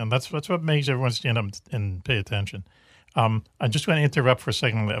 And that's what makes everyone stand up and pay attention. I'm just going to interrupt for a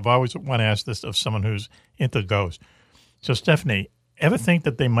second. I've always want to ask this of someone who's into ghosts. So, Stephanie, ever think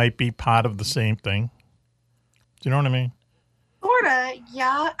that they might be part of the same thing? Do you know what I mean? Sorta,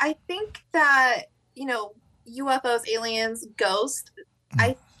 yeah. I think that, UFOs, aliens, ghosts,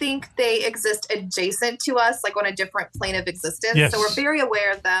 I think they exist adjacent to us, like on a different plane of existence. Yes. So we're very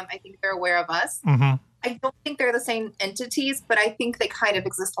aware of them. I think they're aware of us. Mm-hmm. I don't think they're the same entities, but I think they kind of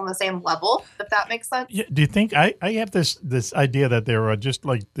exist on the same level, if that makes sense. Yeah, do you think I have this idea that there are just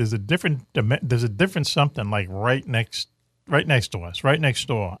like there's a different something like right next to us, right next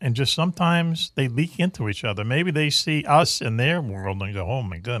door, and just sometimes they leak into each other. Maybe they see us in their world and go, "Oh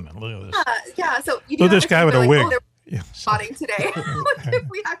my goodness, look at this!" Yeah. So you look at this guy with a wig. Spotting today. If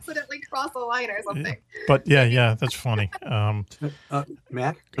we accidentally cross a line or something. But yeah, that's funny.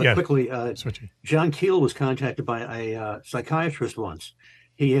 Matt, yeah. Quickly, John Keel was contacted by a psychiatrist once.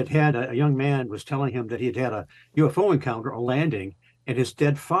 He had a young man was telling him that he had had a UFO encounter, a landing, and his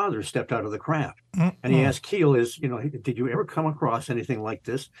dead father stepped out of the craft. Mm-hmm. And he asked Keel, did you ever come across anything like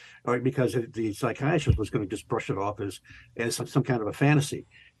this? Or because the psychiatrist was going to just brush it off as some kind of a fantasy.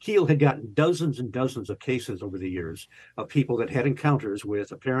 Keel had gotten dozens and dozens of cases over the years of people that had encounters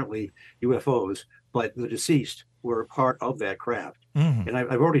with apparently UFOs, but the deceased were part of that craft. Mm-hmm. And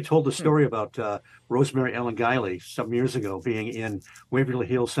I've already told the story about Rosemary Ellen Guiley some years ago being in Waverly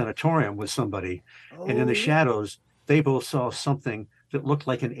Hills Sanatorium with somebody. And in the shadows, they both saw something that looked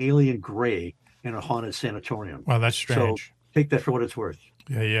like an alien gray in a haunted sanatorium. Wow, that's strange. So take that for what it's worth.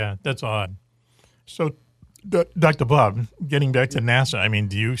 Yeah, that's odd. So, Dr. Bob, getting back to NASA, I mean,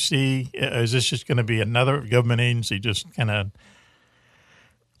 do you see, is this just going to be another government agency just kind of,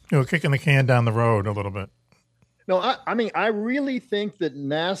 kicking the can down the road a little bit? No, I really think that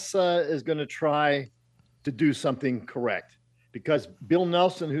NASA is going to try to do something correct because Bill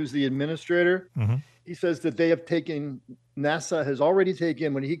Nelson, who's the administrator, mm-hmm. he says that NASA has already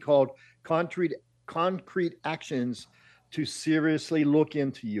taken what he called concrete actions to seriously look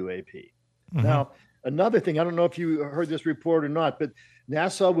into UAP. Mm-hmm. Now, another thing, I don't know if you heard this report or not, but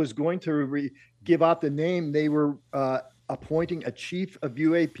NASA was going to give out the name. They were appointing a chief of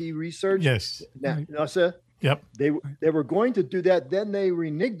UAP research. Yes. NASA. Yep. They were going to do that. Then they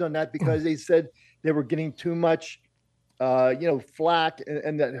reneged on that because they said they were getting too much, flack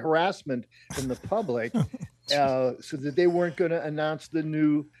and that harassment from the public, so that they weren't going to announce the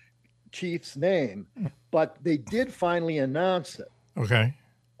new chief's name. But they did finally announce it. Okay.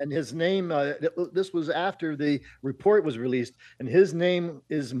 And his name, this was after the report was released, and his name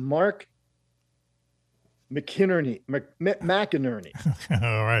is Mark McInerney.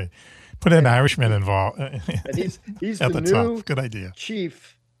 All right. Put an Irishman involved. And he's at the the new top. Good idea.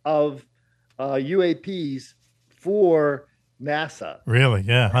 chief of UAPs for NASA. Really?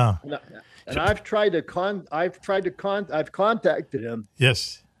 Yeah. Huh. And I've contacted him.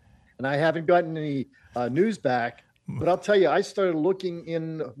 Yes. And I haven't gotten any news back. But I'll tell you, I started looking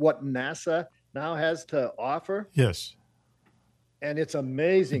in what NASA now has to offer. Yes. And it's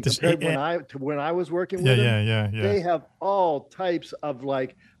amazing compared to when I was working with them. Yeah. They have all types of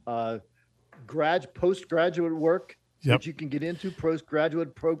postgraduate work that you can get into,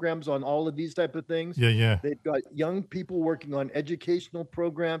 postgraduate programs on all of these type of things. Yeah. They've got young people working on educational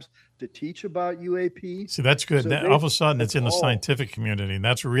programs to teach about UAP. See, that's good. So all of a sudden, it's in the scientific community, and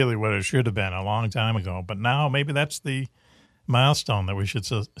that's really what it should have been a long time ago. But now maybe that's the milestone that we should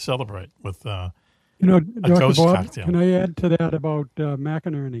celebrate with a Dr. ghost Bob, cocktail. Can I add to that about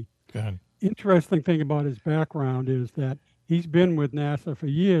McInerney? Go ahead. Interesting thing about his background is that He's been with NASA for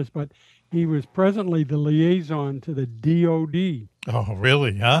years, but he was presently the liaison to the DoD. Oh,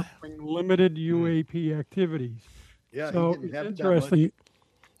 really? Huh? Limited UAP activities. Yeah, so he didn't have it's that much. interesting.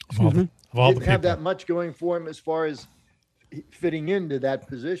 Excuse me? He didn't have that much going for him as far as fitting into that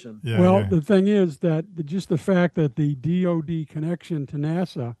position. Well, the thing is that just the fact that the DoD connection to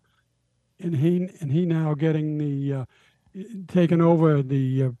NASA, and he now getting the taking over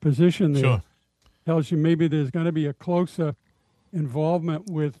the position there, Sure. tells you maybe there's going to be a closer involvement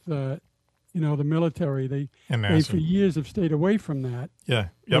with the military. They And they NASA. for years have stayed away from that. Yeah.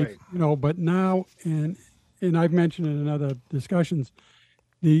 Yep. But now and I've mentioned it in other discussions,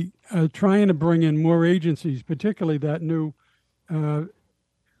 the trying to bring in more agencies, particularly that new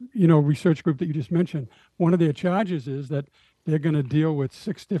research group that you just mentioned. One of their charges is that they're going to deal with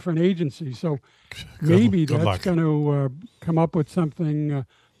 6 different agencies. So maybe good that's luck. going to come up with something a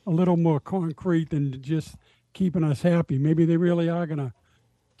little more concrete than just keeping us happy. Maybe they really are going to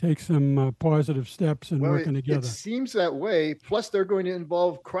take some positive steps and working it together. seems that way. Plus, they're going to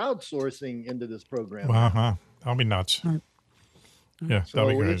involve crowdsourcing into this program. Uh-huh. That'll be nuts. Right. Yeah, So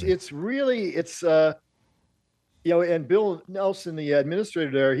that'll be crazy. it's really and Bill Nelson, the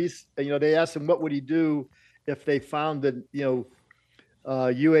administrator there, they asked him what would he do if they found that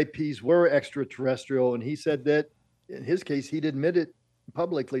UAPs were extraterrestrial, and he said that in his case he'd admit it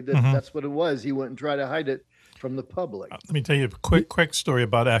publicly that that's what it was. He wouldn't try to hide it from the public. Let me tell you a quick story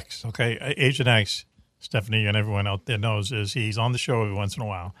about X. Okay, Agent X, Stephanie and everyone out there knows, is he's on the show every once in a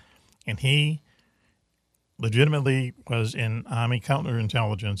while, and he legitimately was in Army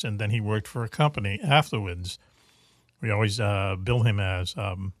counterintelligence, and then he worked for a company afterwards. We always bill him as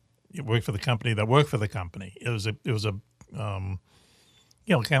he worked for the company that worked for the company. It was a kind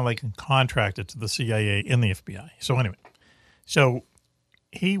of like contracted to the CIA and the FBI. So anyway,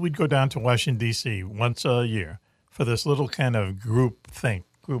 he would go down to Washington, D.C. once a year for this little kind of group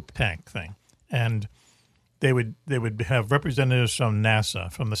tank thing. And they would have representatives from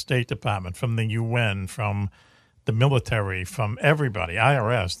NASA, from the State Department, from the UN, from the military, from everybody,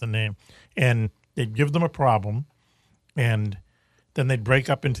 IRS, the name. And they'd give them a problem, and then they'd break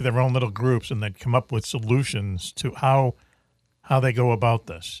up into their own little groups, and they'd come up with solutions to how they go about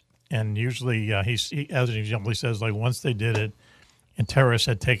this. And usually, he as an example, he says, like, once they did it, and terrorists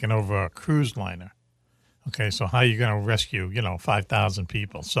had taken over a cruise liner. Okay, so how are you going to rescue, 5,000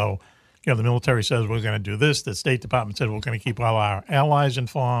 people? So, the military says we're going to do this. The State Department said we're going to keep all our allies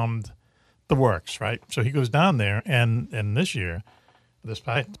informed. The works, right? So he goes down there, and this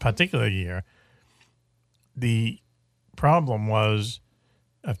particular year, the problem was,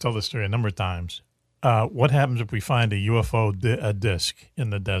 I've told this story a number of times, what happens if we find a UFO disc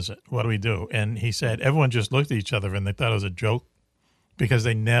in the desert? What do we do? And he said everyone just looked at each other and they thought it was a joke because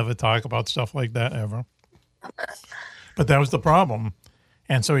they never talk about stuff like that ever. But that was the problem.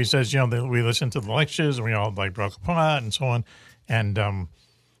 And so he says, we listened to the lectures and we all broke apart and so on. And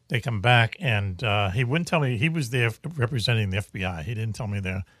they come back and he wouldn't tell me. He was there representing the FBI. He didn't tell me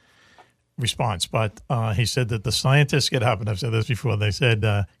their response. But he said that the scientists get up, and I've said this before, they said,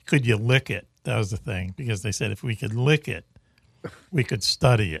 could you lick it? That was the thing. Because they said if we could lick it, we could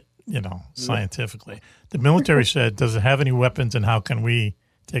study it, scientifically. The military said, does it have any weapons and how can we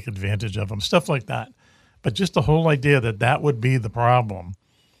take advantage of them? Stuff like that. But just the whole idea that would be the problem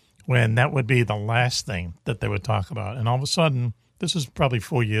when that would be the last thing that they would talk about. And all of a sudden, this is probably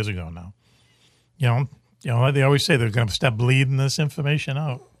 4 years ago now. They always say they're going to stop bleeding this information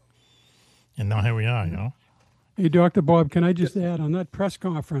out. And now here we are, Hey, Dr. Bob, can I just add on that press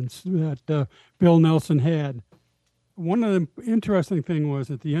conference that Bill Nelson had, one of the interesting thing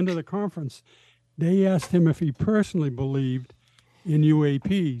was at the end of the conference, they asked him if he personally believed in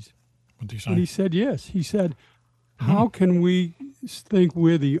UAPs. What did he say? And he said yes. He said, how can we think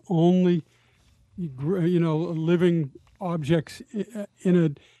we're the only, living objects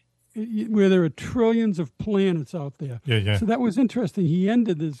where there are trillions of planets out there? Yeah. So that was interesting. He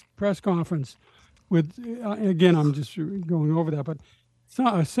ended his press conference with, again, I'm just going over that, but it's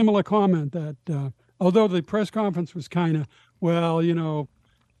not a similar comment that although the press conference was kind of,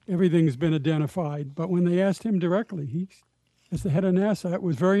 everything's been identified. But when they asked him directly, as the head of NASA, it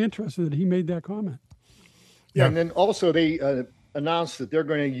was very interesting that he made that comment. Yeah, and then also they announced that they're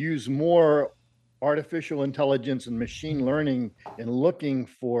going to use more artificial intelligence and machine learning in looking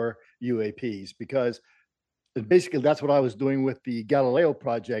for UAPs, because basically that's what I was doing with the Galileo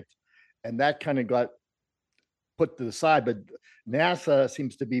project, and that kind of got put to the side, but NASA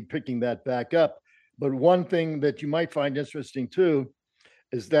seems to be picking that back up. But one thing that you might find interesting too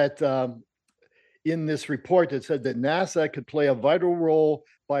is that in this report it said that NASA could play a vital role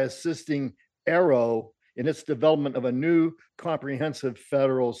by assisting AARO in its development of a new comprehensive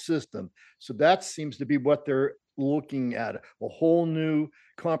federal system. So that seems to be what they're looking at, a whole new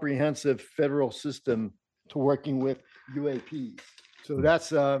comprehensive federal system to working with UAPs. So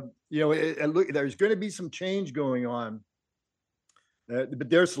that's, look, there's going to be some change going on. But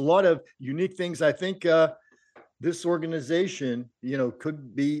there's a lot of unique things. I think this organization,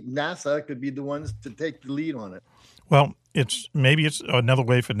 could be NASA, could be the ones to take the lead on it. Well, it's another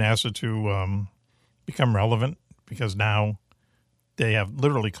way for NASA to become relevant, because now they have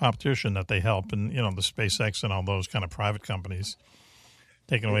literally competition that they help, and the SpaceX and all those kind of private companies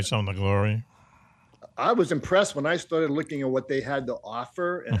taking away some of the glory. I was impressed when I started looking at what they had to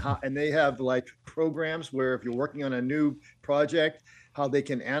offer, and and they have like programs where if you're working on a new project, how they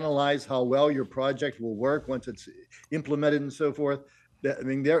can analyze how well your project will work once it's implemented and so forth.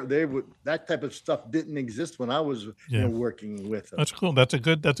 That type of stuff didn't exist when I was working with them. That's cool. That's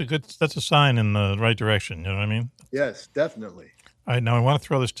a sign in the right direction. You know what I mean? Yes, definitely. All right, now I want to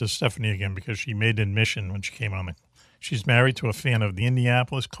throw this to Stephanie again, because she made an admission when she came on. She's married to a fan of the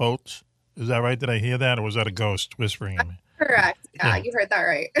Indianapolis Colts. Is that right? Did I hear that, or was that a ghost whispering at me? Correct. Yeah, you heard that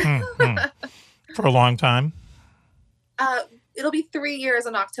right. For a long time? It'll be 3 years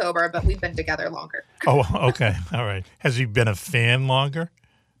in October, but we've been together longer. Oh, okay. All right. Has he been a fan longer?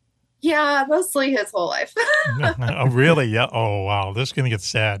 Yeah, mostly his whole life. Oh, really? Yeah. Oh, wow. This is going to get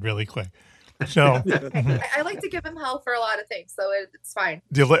sad really quick. So I like to give him hell for a lot of things, so it's fine.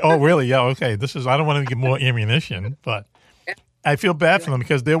 Oh, really? Yeah. Okay. I don't want to give more ammunition, but I feel bad for them,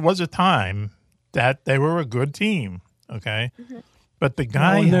 because there was a time that they were a good team. Okay. Mm-hmm. But the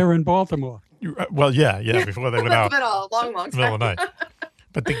guy. When they were in Baltimore. Well, yeah, before they went out. It's been a long time. Middle of the night.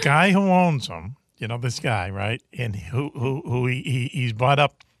 But the guy who owns them, this guy, right? And he's bought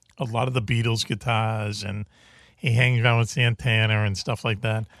up a lot of the Beatles guitars, and he hangs around with Santana and stuff like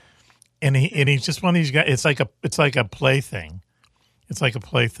that. And he's just one of these guys. It's like a plaything. It's like a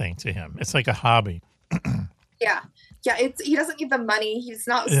plaything to him. It's like a hobby. Yeah, he doesn't need the money. He's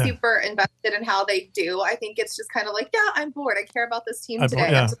not super invested in how they do. I think it's just kind of like, I'm bored. I care about this team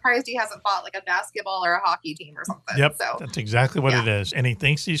today. I'm surprised he hasn't bought like a basketball or a hockey team or something. Yep, so, that's exactly what it is. And he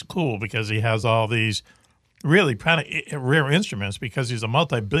thinks he's cool because he has all these really kind of rare instruments, because he's a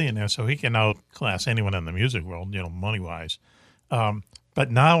multi-billionaire, so he can outclass anyone in the music world, money-wise. But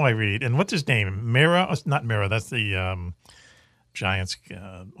now I read, and what's his name? Mira? Oh, not Mira. That's the Giants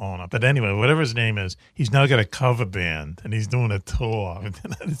owner. But anyway, whatever his name is, he's now got a cover band, and he's doing a tour in the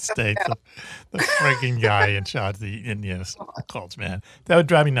United States. The freaking guy in charge of the Indianapolis Colts, man. That would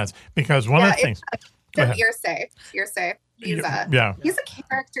drive me nuts, because one of the things. You're safe. He's a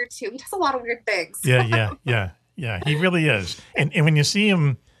character too. He does a lot of weird things. Yeah. He really is. And when you see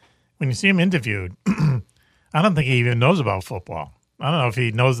him interviewed, I don't think he even knows about football. I don't know if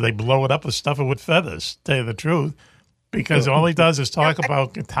he knows they blow it up and stuff it with feathers, to tell you the truth, because all he does is talk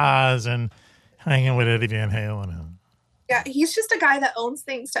about guitars and hanging with Eddie Van Halen. Yeah, he's just a guy that owns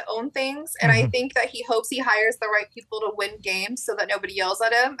things to own things, and I think that he hopes he hires the right people to win games so that nobody yells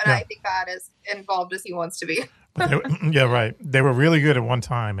at him, and I think that is involved as he wants to be. Right. They were really good at one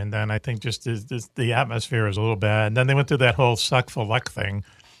time, and then I think just the atmosphere is a little bad. And then they went through that whole suck for luck thing,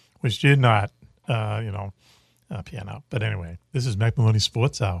 which did not, pan out. But anyway, this is Mac Maloney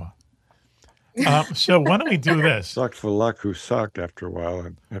Sports Hour. So why don't we do this? Sucked for luck who sucked after a while,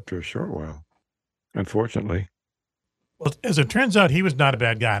 and after a short while, unfortunately. Well, as it turns out, he was not a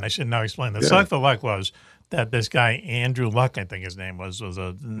bad guy, and I should now explain that. Suck for luck was that this guy, Andrew Luck, I think his name was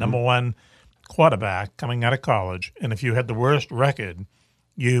a number one quarterback coming out of college, and if you had the worst record,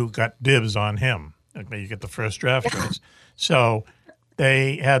 you got dibs on him. Okay, you get the first draft choice. So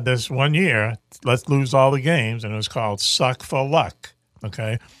they had this 1 year, let's lose all the games, and it was called Suck for Luck.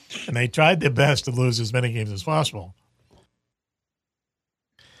 Okay, and they tried their best to lose as many games as possible.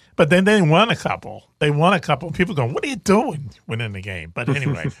 But then they won a couple. People go, "What are you doing?" Winning the game. But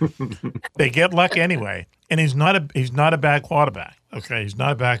anyway, they get Luck anyway, and he's not a bad quarterback. Okay, he's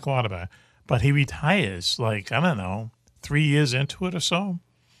not a bad quarterback. But he retires 3 years into it or so.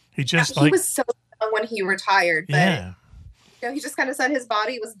 He was so young when he retired. But, he just kind of said his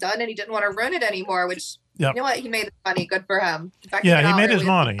body was done and he didn't want to ruin it anymore, which, you know what? He made his money. Good for him. He made his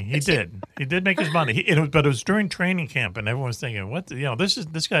money. He did. He did make his money. But it was during training camp, and everyone was thinking,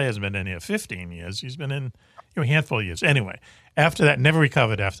 this guy hasn't been in here 15 years. He's been in a handful of years. Anyway, after that, never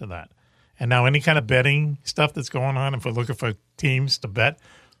recovered after that. And now any kind of betting stuff that's going on, if we're looking for teams to bet,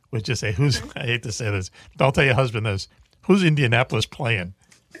 we just say, I hate to say this, don't tell your husband this, who's Indianapolis playing?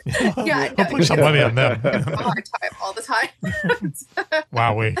 Yeah, I'll put some money on them. A hard time all the time.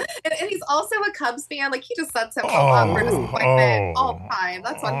 Wowee. And he's also a Cubs fan. Like, he just sets himself up for disappointment all the time.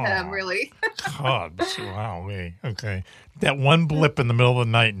 That's on him, really. Cubs. Wowee. Okay. That one blip in the middle of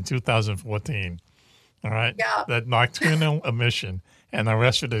the night in 2014. All right. Yeah. That nocturnal emission. And the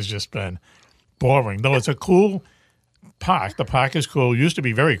rest of it has just been boring. Though it's a cool park. The park is cool. Used to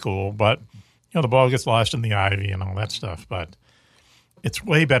be very cool, but, the ball gets lost in the ivy and all that stuff. But it's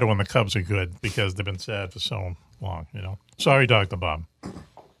way better when the Cubs are good because they've been sad for so long, Sorry, Dr. Bob.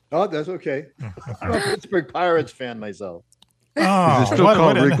 Oh, that's okay. I'm a Pittsburgh Pirates fan myself. Oh, Is it still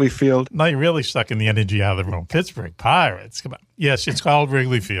called Wrigley Field? No, you're really sucking the energy out of the room. Pittsburgh Pirates. Come on. Yes, it's called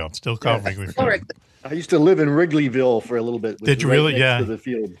Wrigley Field. Still called Wrigley Field. I used to live in Wrigleyville for a little bit. Did you really? Next Yeah. to the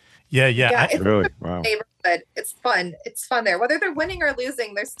field. Yeah. It's Really? Wow. neighborhood. It's fun. It's fun there. Whether they're winning or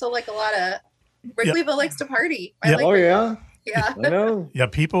losing, there's still like a lot of Wrigleyville likes to party. I like yeah. Yeah. I know. Yeah,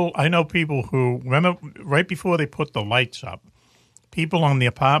 I know people who, remember, right before they put the lights up, people on the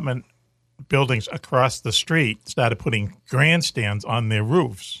apartment buildings across the street started putting grandstands on their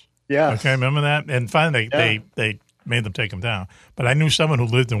roofs. Yeah. Okay, remember that? And finally, they made them take them down. But I knew someone who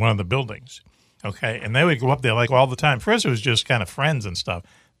lived in one of the buildings. Okay, and they would go up there like all the time. First, it was just kind of friends and stuff.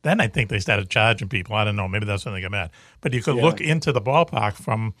 Then I think they started charging people. I don't know. Maybe that's when they got mad. But you could look into the ballpark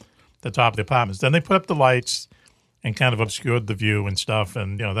from the top of the apartments. Then they put up the lights and kind of obscured the view and stuff.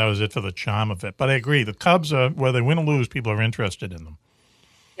 And, that was it for the charm of it. But I agree. The Cubs, whether they win or lose, people are interested in them.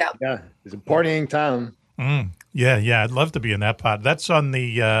 Yeah. It's a partying town. Yeah. I'd love to be in that part. That's on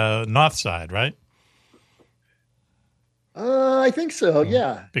the north side, right? I think so.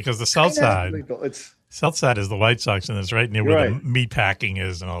 Yeah. Because the south side, It's south side is the White Sox, and it's right near where the meat packing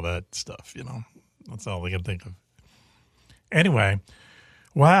is and all that stuff. That's all I can think of. Anyway,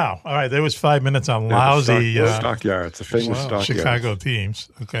 wow. All right, there was 5 minutes on lousy stockyards. The famous stockyards. Chicago teams.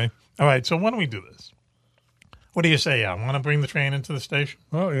 Okay. All right. So why don't we do this? What do you say, Al? Want to bring the train into the station?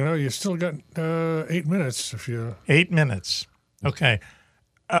 Well, you still got 8 minutes if you. 8 minutes. Okay.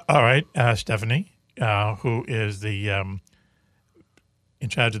 All right, Stephanie, who is the in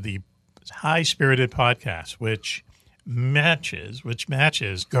charge of the High Spirited podcast, which matches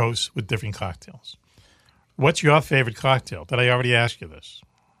ghosts with different cocktails. What's your favorite cocktail? Did I already ask you this?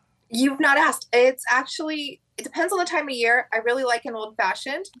 You've not asked. It's actually, it depends on the time of year. I really like an old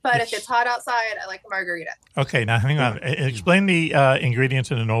fashioned, but if it's hot outside, I like a margarita. Okay, now hang on. Explain the ingredients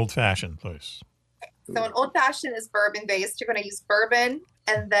in an old fashioned, please. So an old fashioned is bourbon based. You're going to use bourbon,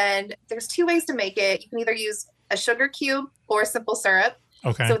 and then there's two ways to make it. You can either use a sugar cube or simple syrup.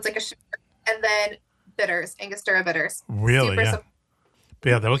 Okay. So it's like a sugar, and then bitters, Angostura bitters. Really? Super Yeah. simple.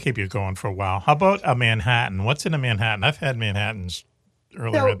 Yeah, that'll keep you going for a while. How about a Manhattan? What's in a Manhattan? I've had Manhattans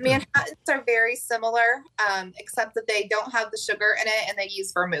earlier. So Manhattans are very similar, except that they don't have the sugar in it, and they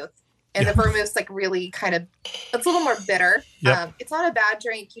use vermouth. And the vermouth's like really kind of, it's a little more bitter. Yep. It's not a bad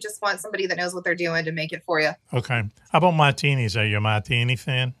drink. You just want somebody that knows what they're doing to make it for you. Okay. How about martinis? Are you a martini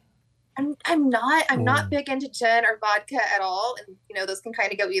fan? I'm not big into gin or vodka at all, and those can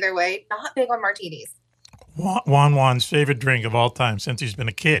kind of go either way. Not big on martinis. Juan's favorite drink of all time since he's been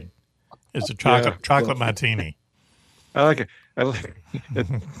a kid is a chocolate martini. I like it. I like it.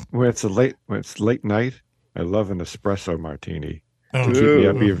 When it's late night. I love an espresso martini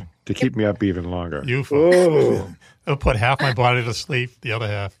to keep me up even longer. It'll put half my body to sleep, the other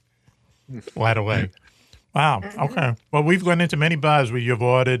half wide awake. Wow. Okay. Well, we've gone into many bars where you've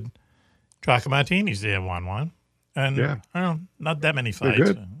ordered chocolate martinis there, Juan. And not that many fights. They're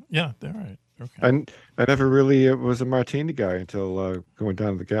good. Yeah, they're right. Okay. And I never really was a martini guy until going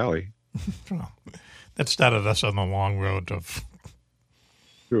down to the galley. That started us on the long road to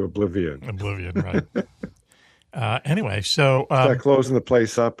oblivion. Right. Anyway, so start closing the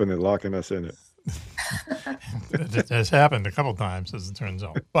place up and then locking us in it. It has happened a couple times, as it turns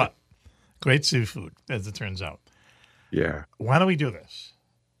out. But great seafood, as it turns out. Yeah. Why don't we do this?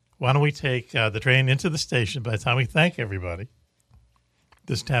 Why don't we take the train into the station? By the time we thank everybody,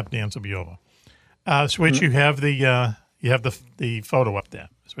 this tap dance will be over. Switch, you have the photo up there,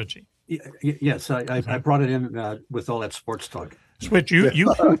 Switchy. Yes, I brought it in with all that sports talk. Switch,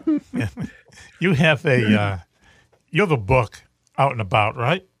 you have a book out and about,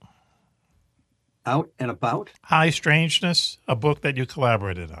 right? Out and about? High Strangeness, a book that you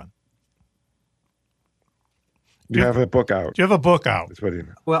collaborated on. You have a book out. Do you have a book out? That's what you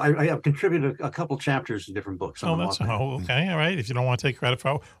know. Well, I have contributed a couple chapters in different books. Okay, all right. If you don't want to take credit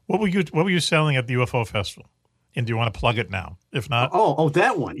for it, what were you selling at the UFO Festival? And do you want to plug it now? If not,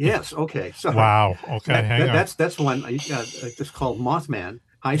 that one. Yes. Okay. So wow. Okay, hang on. That's one. It's called Mothman,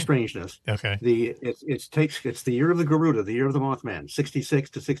 high strangeness. Okay. It's the year of the Garuda, the year of the Mothman, 66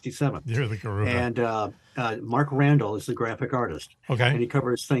 to 67. Year of the Garuda. And Mark Randall is the graphic artist. Okay. And he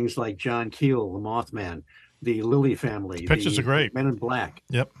covers things like John Keel, the Mothman, the Lilly family. Pictures are great. Men in Black.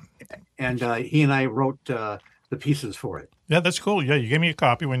 Yep. And he and I wrote the pieces for it. Yeah, that's cool. Yeah, you gave me a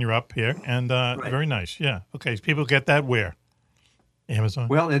copy when you're up here, and very nice. Yeah. Okay. So people get that where? Amazon.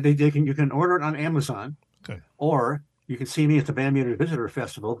 Well, you can order it on Amazon. Good. Or you can see me at the BAM Visitor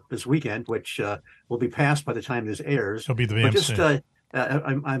Festival this weekend, which will be past by the time this airs. It'll be the But BAMC.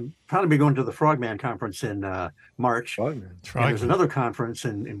 I'm proud to be going to the Frogman Conference in March. Frogman. And there's another conference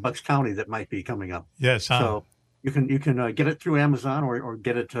in Bucks County that might be coming up. Yes. So you can get it through Amazon or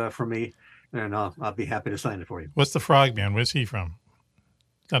get it from me, and I'll be happy to sign it for you. What's the Frogman? Where's he from?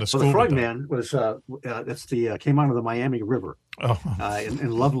 Not a school. Well, the Frogman was came out of the Miami River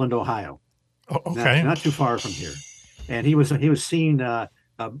in Loveland, Ohio. Oh, okay. Not too far from here. And he was seen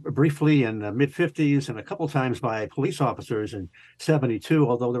briefly in the mid-50s and a couple times by police officers in 72,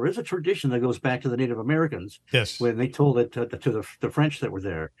 although there is a tradition that goes back to the Native Americans. Yes. When they told it to the French that were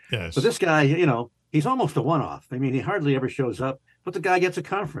there. Yes. But this guy, he's almost a one-off. I mean, he hardly ever shows up, but the guy gets a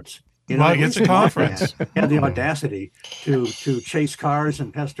conference. He gets a conference. Had the audacity to chase cars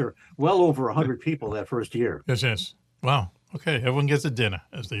and pester well over 100 people that first year. Yes. Wow. Okay. Everyone gets a dinner,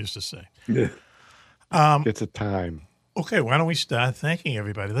 as they used to say. Yeah. Gets a time. Okay, why don't we start thanking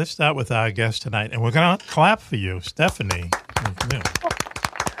everybody? Let's start with our guest tonight, and we're going to clap for you, Stephanie.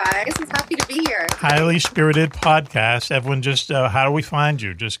 Guys, I'm happy to be here. Highly Spirited Podcast. Everyone just, how do we find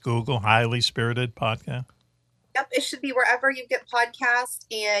you? Just Google Highly Spirited Podcast. Yep, it should be wherever you get podcasts,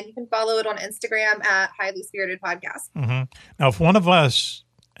 and you can follow it on Instagram at Highly Spirited Podcast. Mm-hmm. Now, if one of us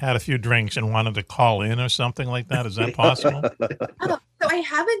had a few drinks and wanted to call in or something like that, is that possible? So I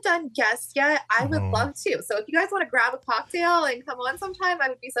haven't done guests yet. I would love to. So if you guys want to grab a cocktail and come on sometime, I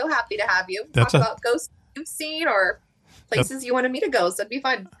would be so happy to have you. Talk about ghosts you've seen or places you wanted me to go. So it'd be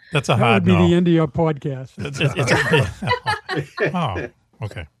fun. That's a that hard would be no. the India podcast. Oh,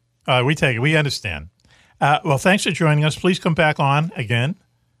 okay. We take it. We understand. Well, thanks for joining us. Please come back on again.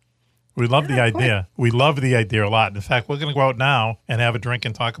 We love the idea. We love the idea a lot. In fact, we're going to go out now and have a drink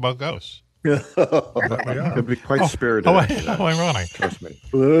and talk about ghosts. It'd be quite spirited. How ironic. Trust me.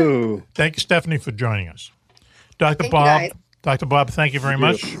 Ooh. Thank you, Stephanie, for joining us. Dr. Thank Bob. you, guys. Dr. Bob, thank you very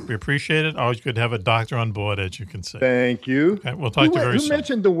Thank much. We appreciate it. Always good to have a doctor on board, as you can say. Thank you. Okay, we'll talk to you very Who soon.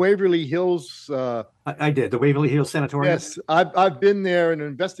 mentioned the Waverly Hills? I did. The Waverly Hills Sanatorium. Yes, I've been there and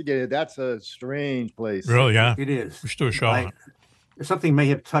investigated. That's a strange place. Really, yeah. It is. We should do a show on it. Something may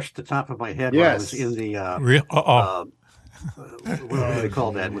have touched the top of my head while I was in the what do they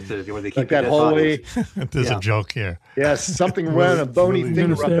call that? Where they keep Like that the dead hallway. bodies. There's a joke here. Yes, something ran a bony You're finger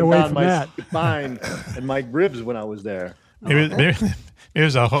gonna up stay and away down from my that. spine and my ribs when I was there. Maybe it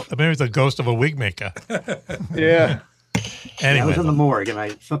was a ghost of a wig maker. Yeah. I was in the Anyway, morgue,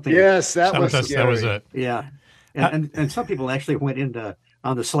 and something. Yes, that was that was scary. it. Yeah, and some people actually went into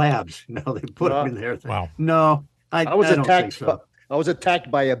on the slabs. No, they put them in there. Wow. No, I I was don't think attacked. so. I was attacked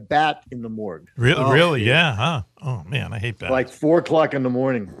by a bat in the morgue. Really? Yeah, huh? Oh, man, I hate that. Like 4:00 in the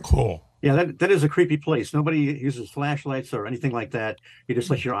morning. Cool. Yeah, that is a creepy place. Nobody uses flashlights or anything like that. You just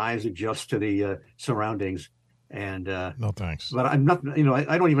let your eyes adjust to the surroundings. And no thanks. But I'm not.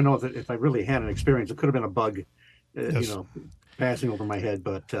 I don't even know if I really had an experience. It could have been a bug, passing over my head.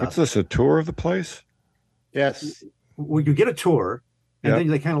 But what's this? A tour of the place? Yes. Well, you get a tour, and then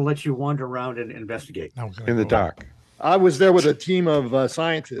they kind of let you wander around and investigate in the dark. I was there with a team of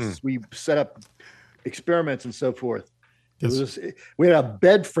scientists. We set up experiments and so forth. We had a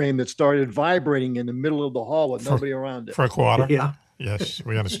bed frame that started vibrating in the middle of the hall with nobody around it. For a quarter? Yeah. Yes,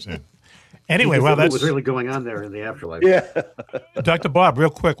 we understand. Anyway, well, that's what's really going on there in the afterlife. Yeah. Dr. Bob,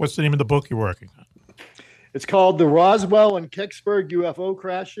 real quick, what's the name of the book you're working on? It's called The Roswell and Kecksburg UFO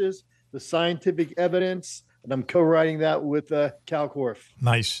Crashes, The Scientific Evidence, and I'm co-writing that with Cal Korff.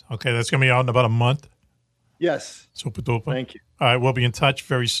 Nice. Okay, that's going to be out in about a month. Yes. Super duper. Thank you. All right, we'll be in touch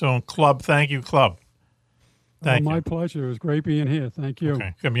very soon. Club, thank you, Club. Thank you. My pleasure. It was great being here. Thank you.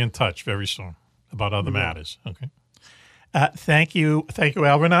 Okay, going to be in touch very soon about other matters. Okay. Thank you,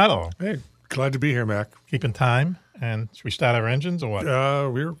 Al Renato. Hey, glad to be here, Mac. Keeping time, and should we start our engines or what?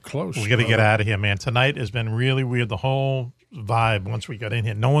 We're close. We got to get out of here, man. Tonight has been really weird. The whole vibe once we got in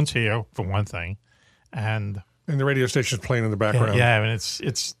here. No one's here for one thing, and the radio station's playing in the background. Yeah, I mean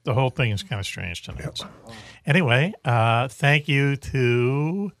it's the whole thing is kind of strange tonight. Yep. So. Anyway, thank you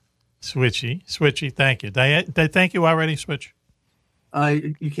to Switchy. Thank you. Did I thank you already, Switch?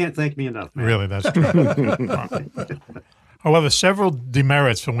 You can't thank me enough, man. Really, that's true. However, several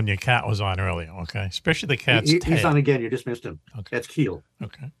demerits from when your cat was on earlier, okay? Especially the cat's tail. He's on again. You just missed him. Okay. That's Keel.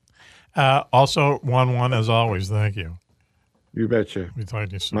 Okay. Also, 1-1 as always. Thank you. You betcha. We talk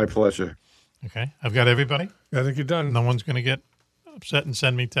to you soon. My pleasure. Okay. I've got everybody. I think you're done. No one's going to get upset and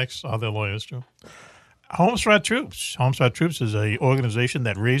send me texts. All their lawyers do. Homes for Our Troops. Homes for Our Troops is an organization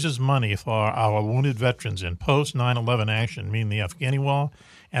that raises money for our wounded veterans in post-9/11 action, meaning the Afghani war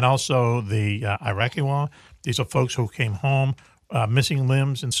and also the Iraqi war. These are folks who came home, missing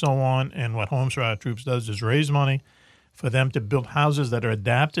limbs and so on. And what Homes for Our Troops does is raise money for them to build houses that are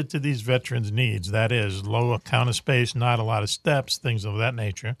adapted to these veterans' needs. That is, lower counter space, not a lot of steps, things of that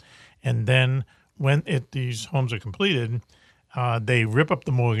nature. And then when these homes are completed, they rip up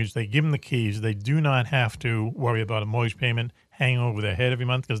the mortgage, they give them the keys. They do not have to worry about a mortgage payment hanging over their head every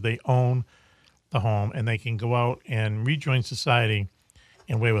month because they own the home, and they can go out and rejoin society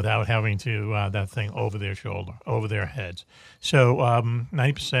in a way without having to that thing over their shoulder, over their heads. So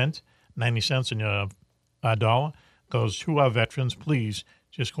 90%, 90 cents in your dollar goes to our veterans. Please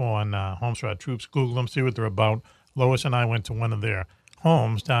just go on Homes for Our Troops, Google them, see what they're about. Lois and I went to one of their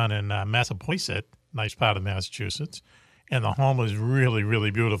homes down in Massapoisett, nice part of Massachusetts, and the home was really,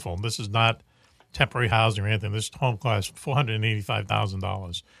 really beautiful. This is not temporary housing or anything. This home cost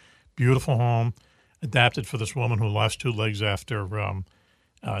 $485,000. Beautiful home, adapted for this woman who lost 2 legs after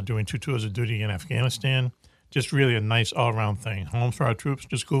doing 2 tours of duty in Afghanistan. Just really a nice all-around thing. Homes for Our Troops,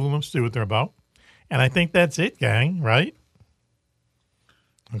 just Google them, see what they're about. And I think that's it, gang, right?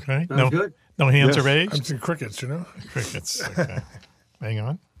 Okay. Sounds good. No hands Yes. are raised? I'm seeing crickets, you know? Crickets. Okay. Hang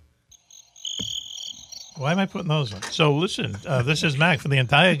on. Why am I putting those on? So listen, this is Mac for the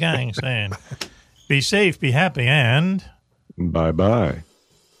entire gang saying, be safe, be happy, and... Bye-bye.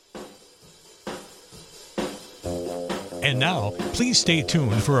 And now, please stay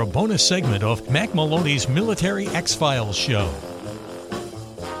tuned for a bonus segment of Mac Maloney's Military X-Files show.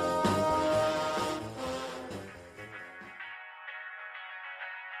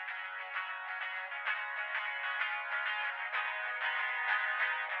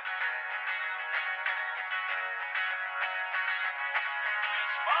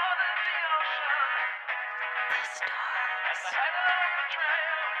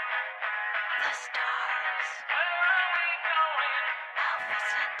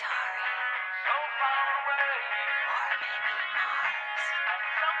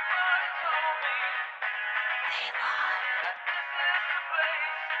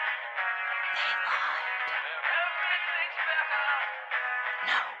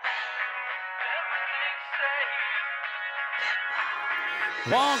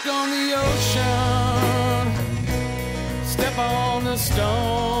 Walk on the ocean, step on the stones,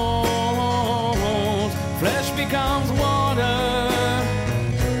 flesh becomes water,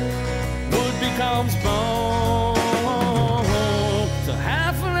 wood becomes bone. So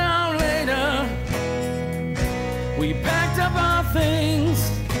half an hour later, we packed up our things.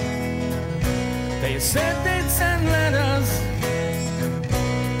 They said they'd send letters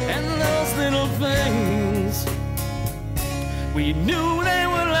and those little things. We knew they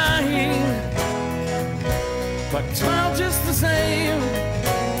were lying, but 12 just the same.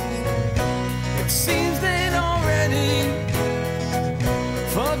 It seems they'd already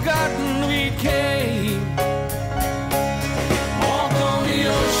forgotten we came. Walk on the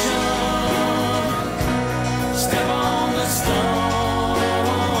ocean, step on the stone,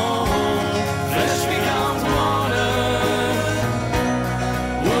 flesh becomes water,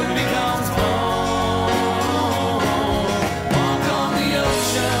 wood becomes bone. Walk on the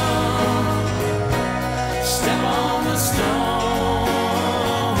ocean, step on the stone,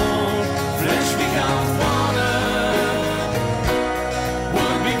 flesh becomes water,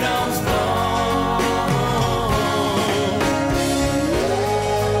 wood becomes bone.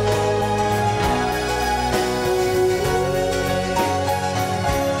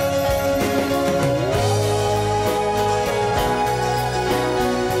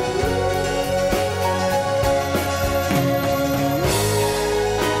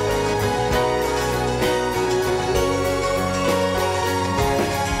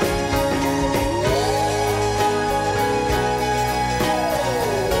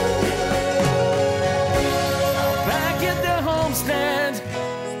 Back at the homestead,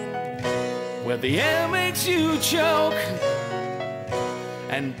 where the air makes you choke,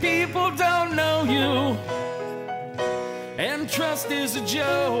 and people don't know you, and trust is a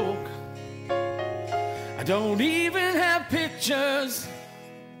joke. I don't even have pictures,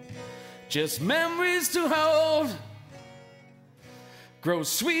 just memories to hold. Grow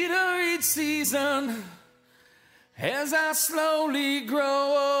sweeter each season as I slowly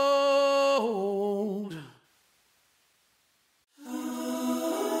grow old.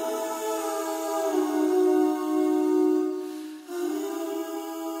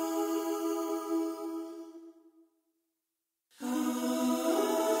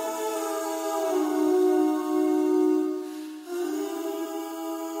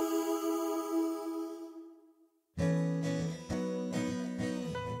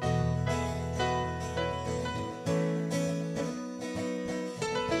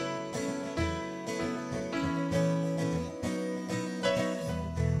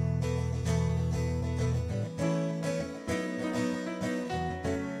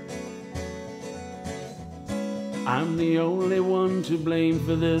 I'm the only one to blame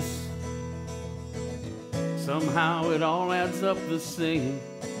for this. Somehow it all adds up the same.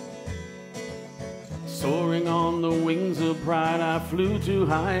 Soaring on the wings of pride, I flew too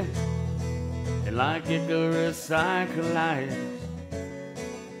high, and like Icarus I collide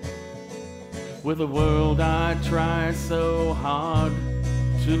with a world I tried so hard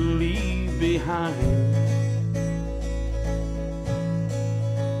to leave behind.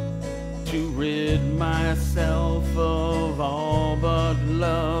 To rid myself of all but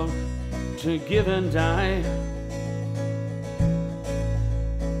love, to give and die.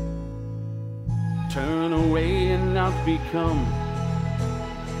 Turn away and not become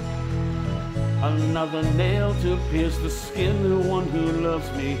another nail to pierce the skin of one who loves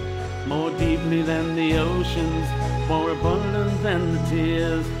me more deeply than the oceans, more abundant than the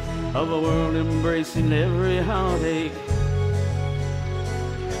tears of a world embracing every heartache.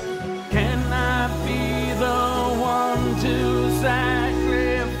 Can I be the one to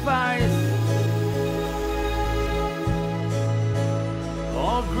sacrifice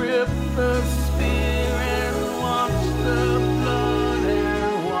or grip the spear and watch the blood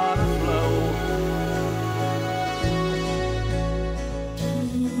and water flow?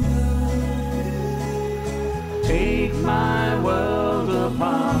 Take my world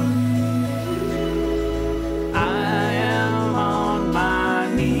apart. I am on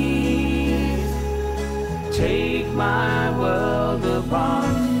my knees. Take my world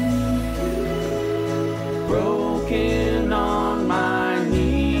apart. Broken on my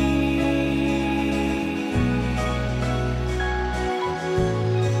knees.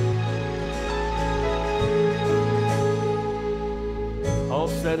 All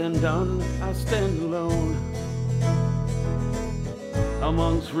said and done, I stand alone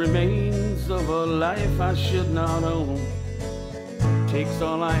amongst remains of a life I should not own. Takes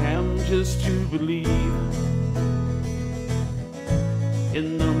all I am just to believe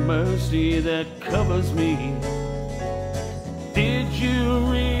in the mercy that covers me. Did you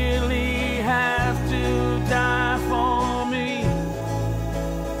really have to die for me?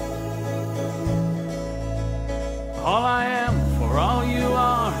 All I am for all you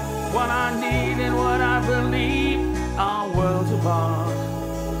are, what I need and what I believe are worlds apart.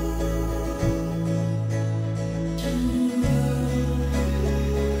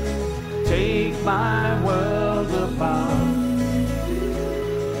 Take my world apart.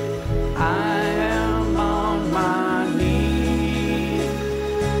 I am on my knees.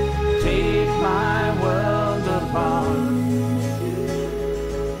 Take my world apart.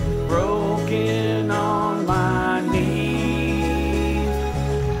 Broken on my knees.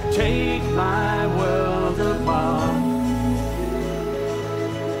 Take my world apart.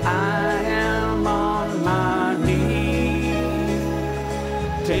 I am on my knees.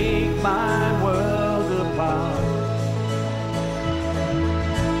 Take my world apart.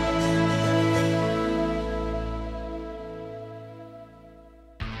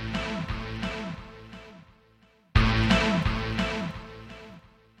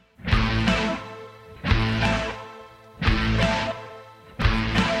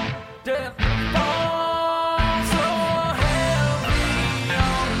 Death falls so heavy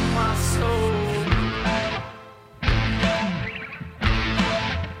on my soul.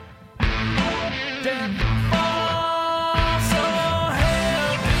 Death falls so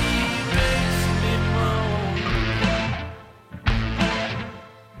heavy, makes me moan.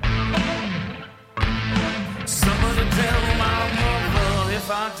 Somebody tell my mother if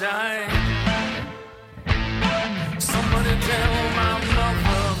I die. Somebody tell my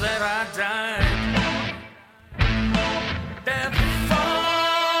mother that I died.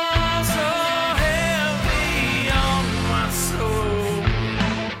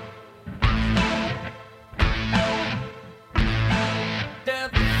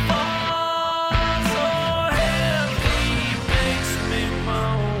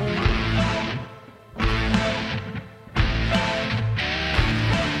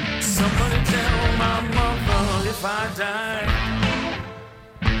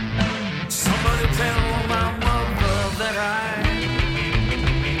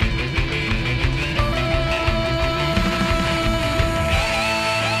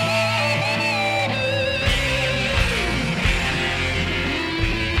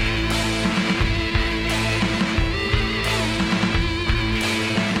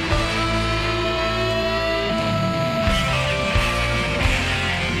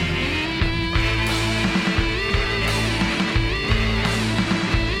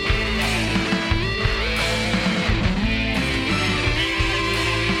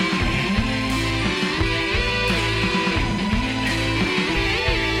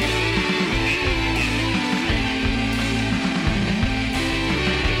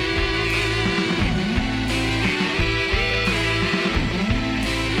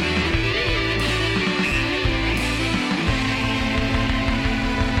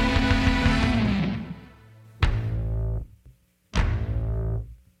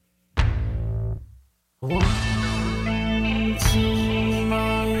 One.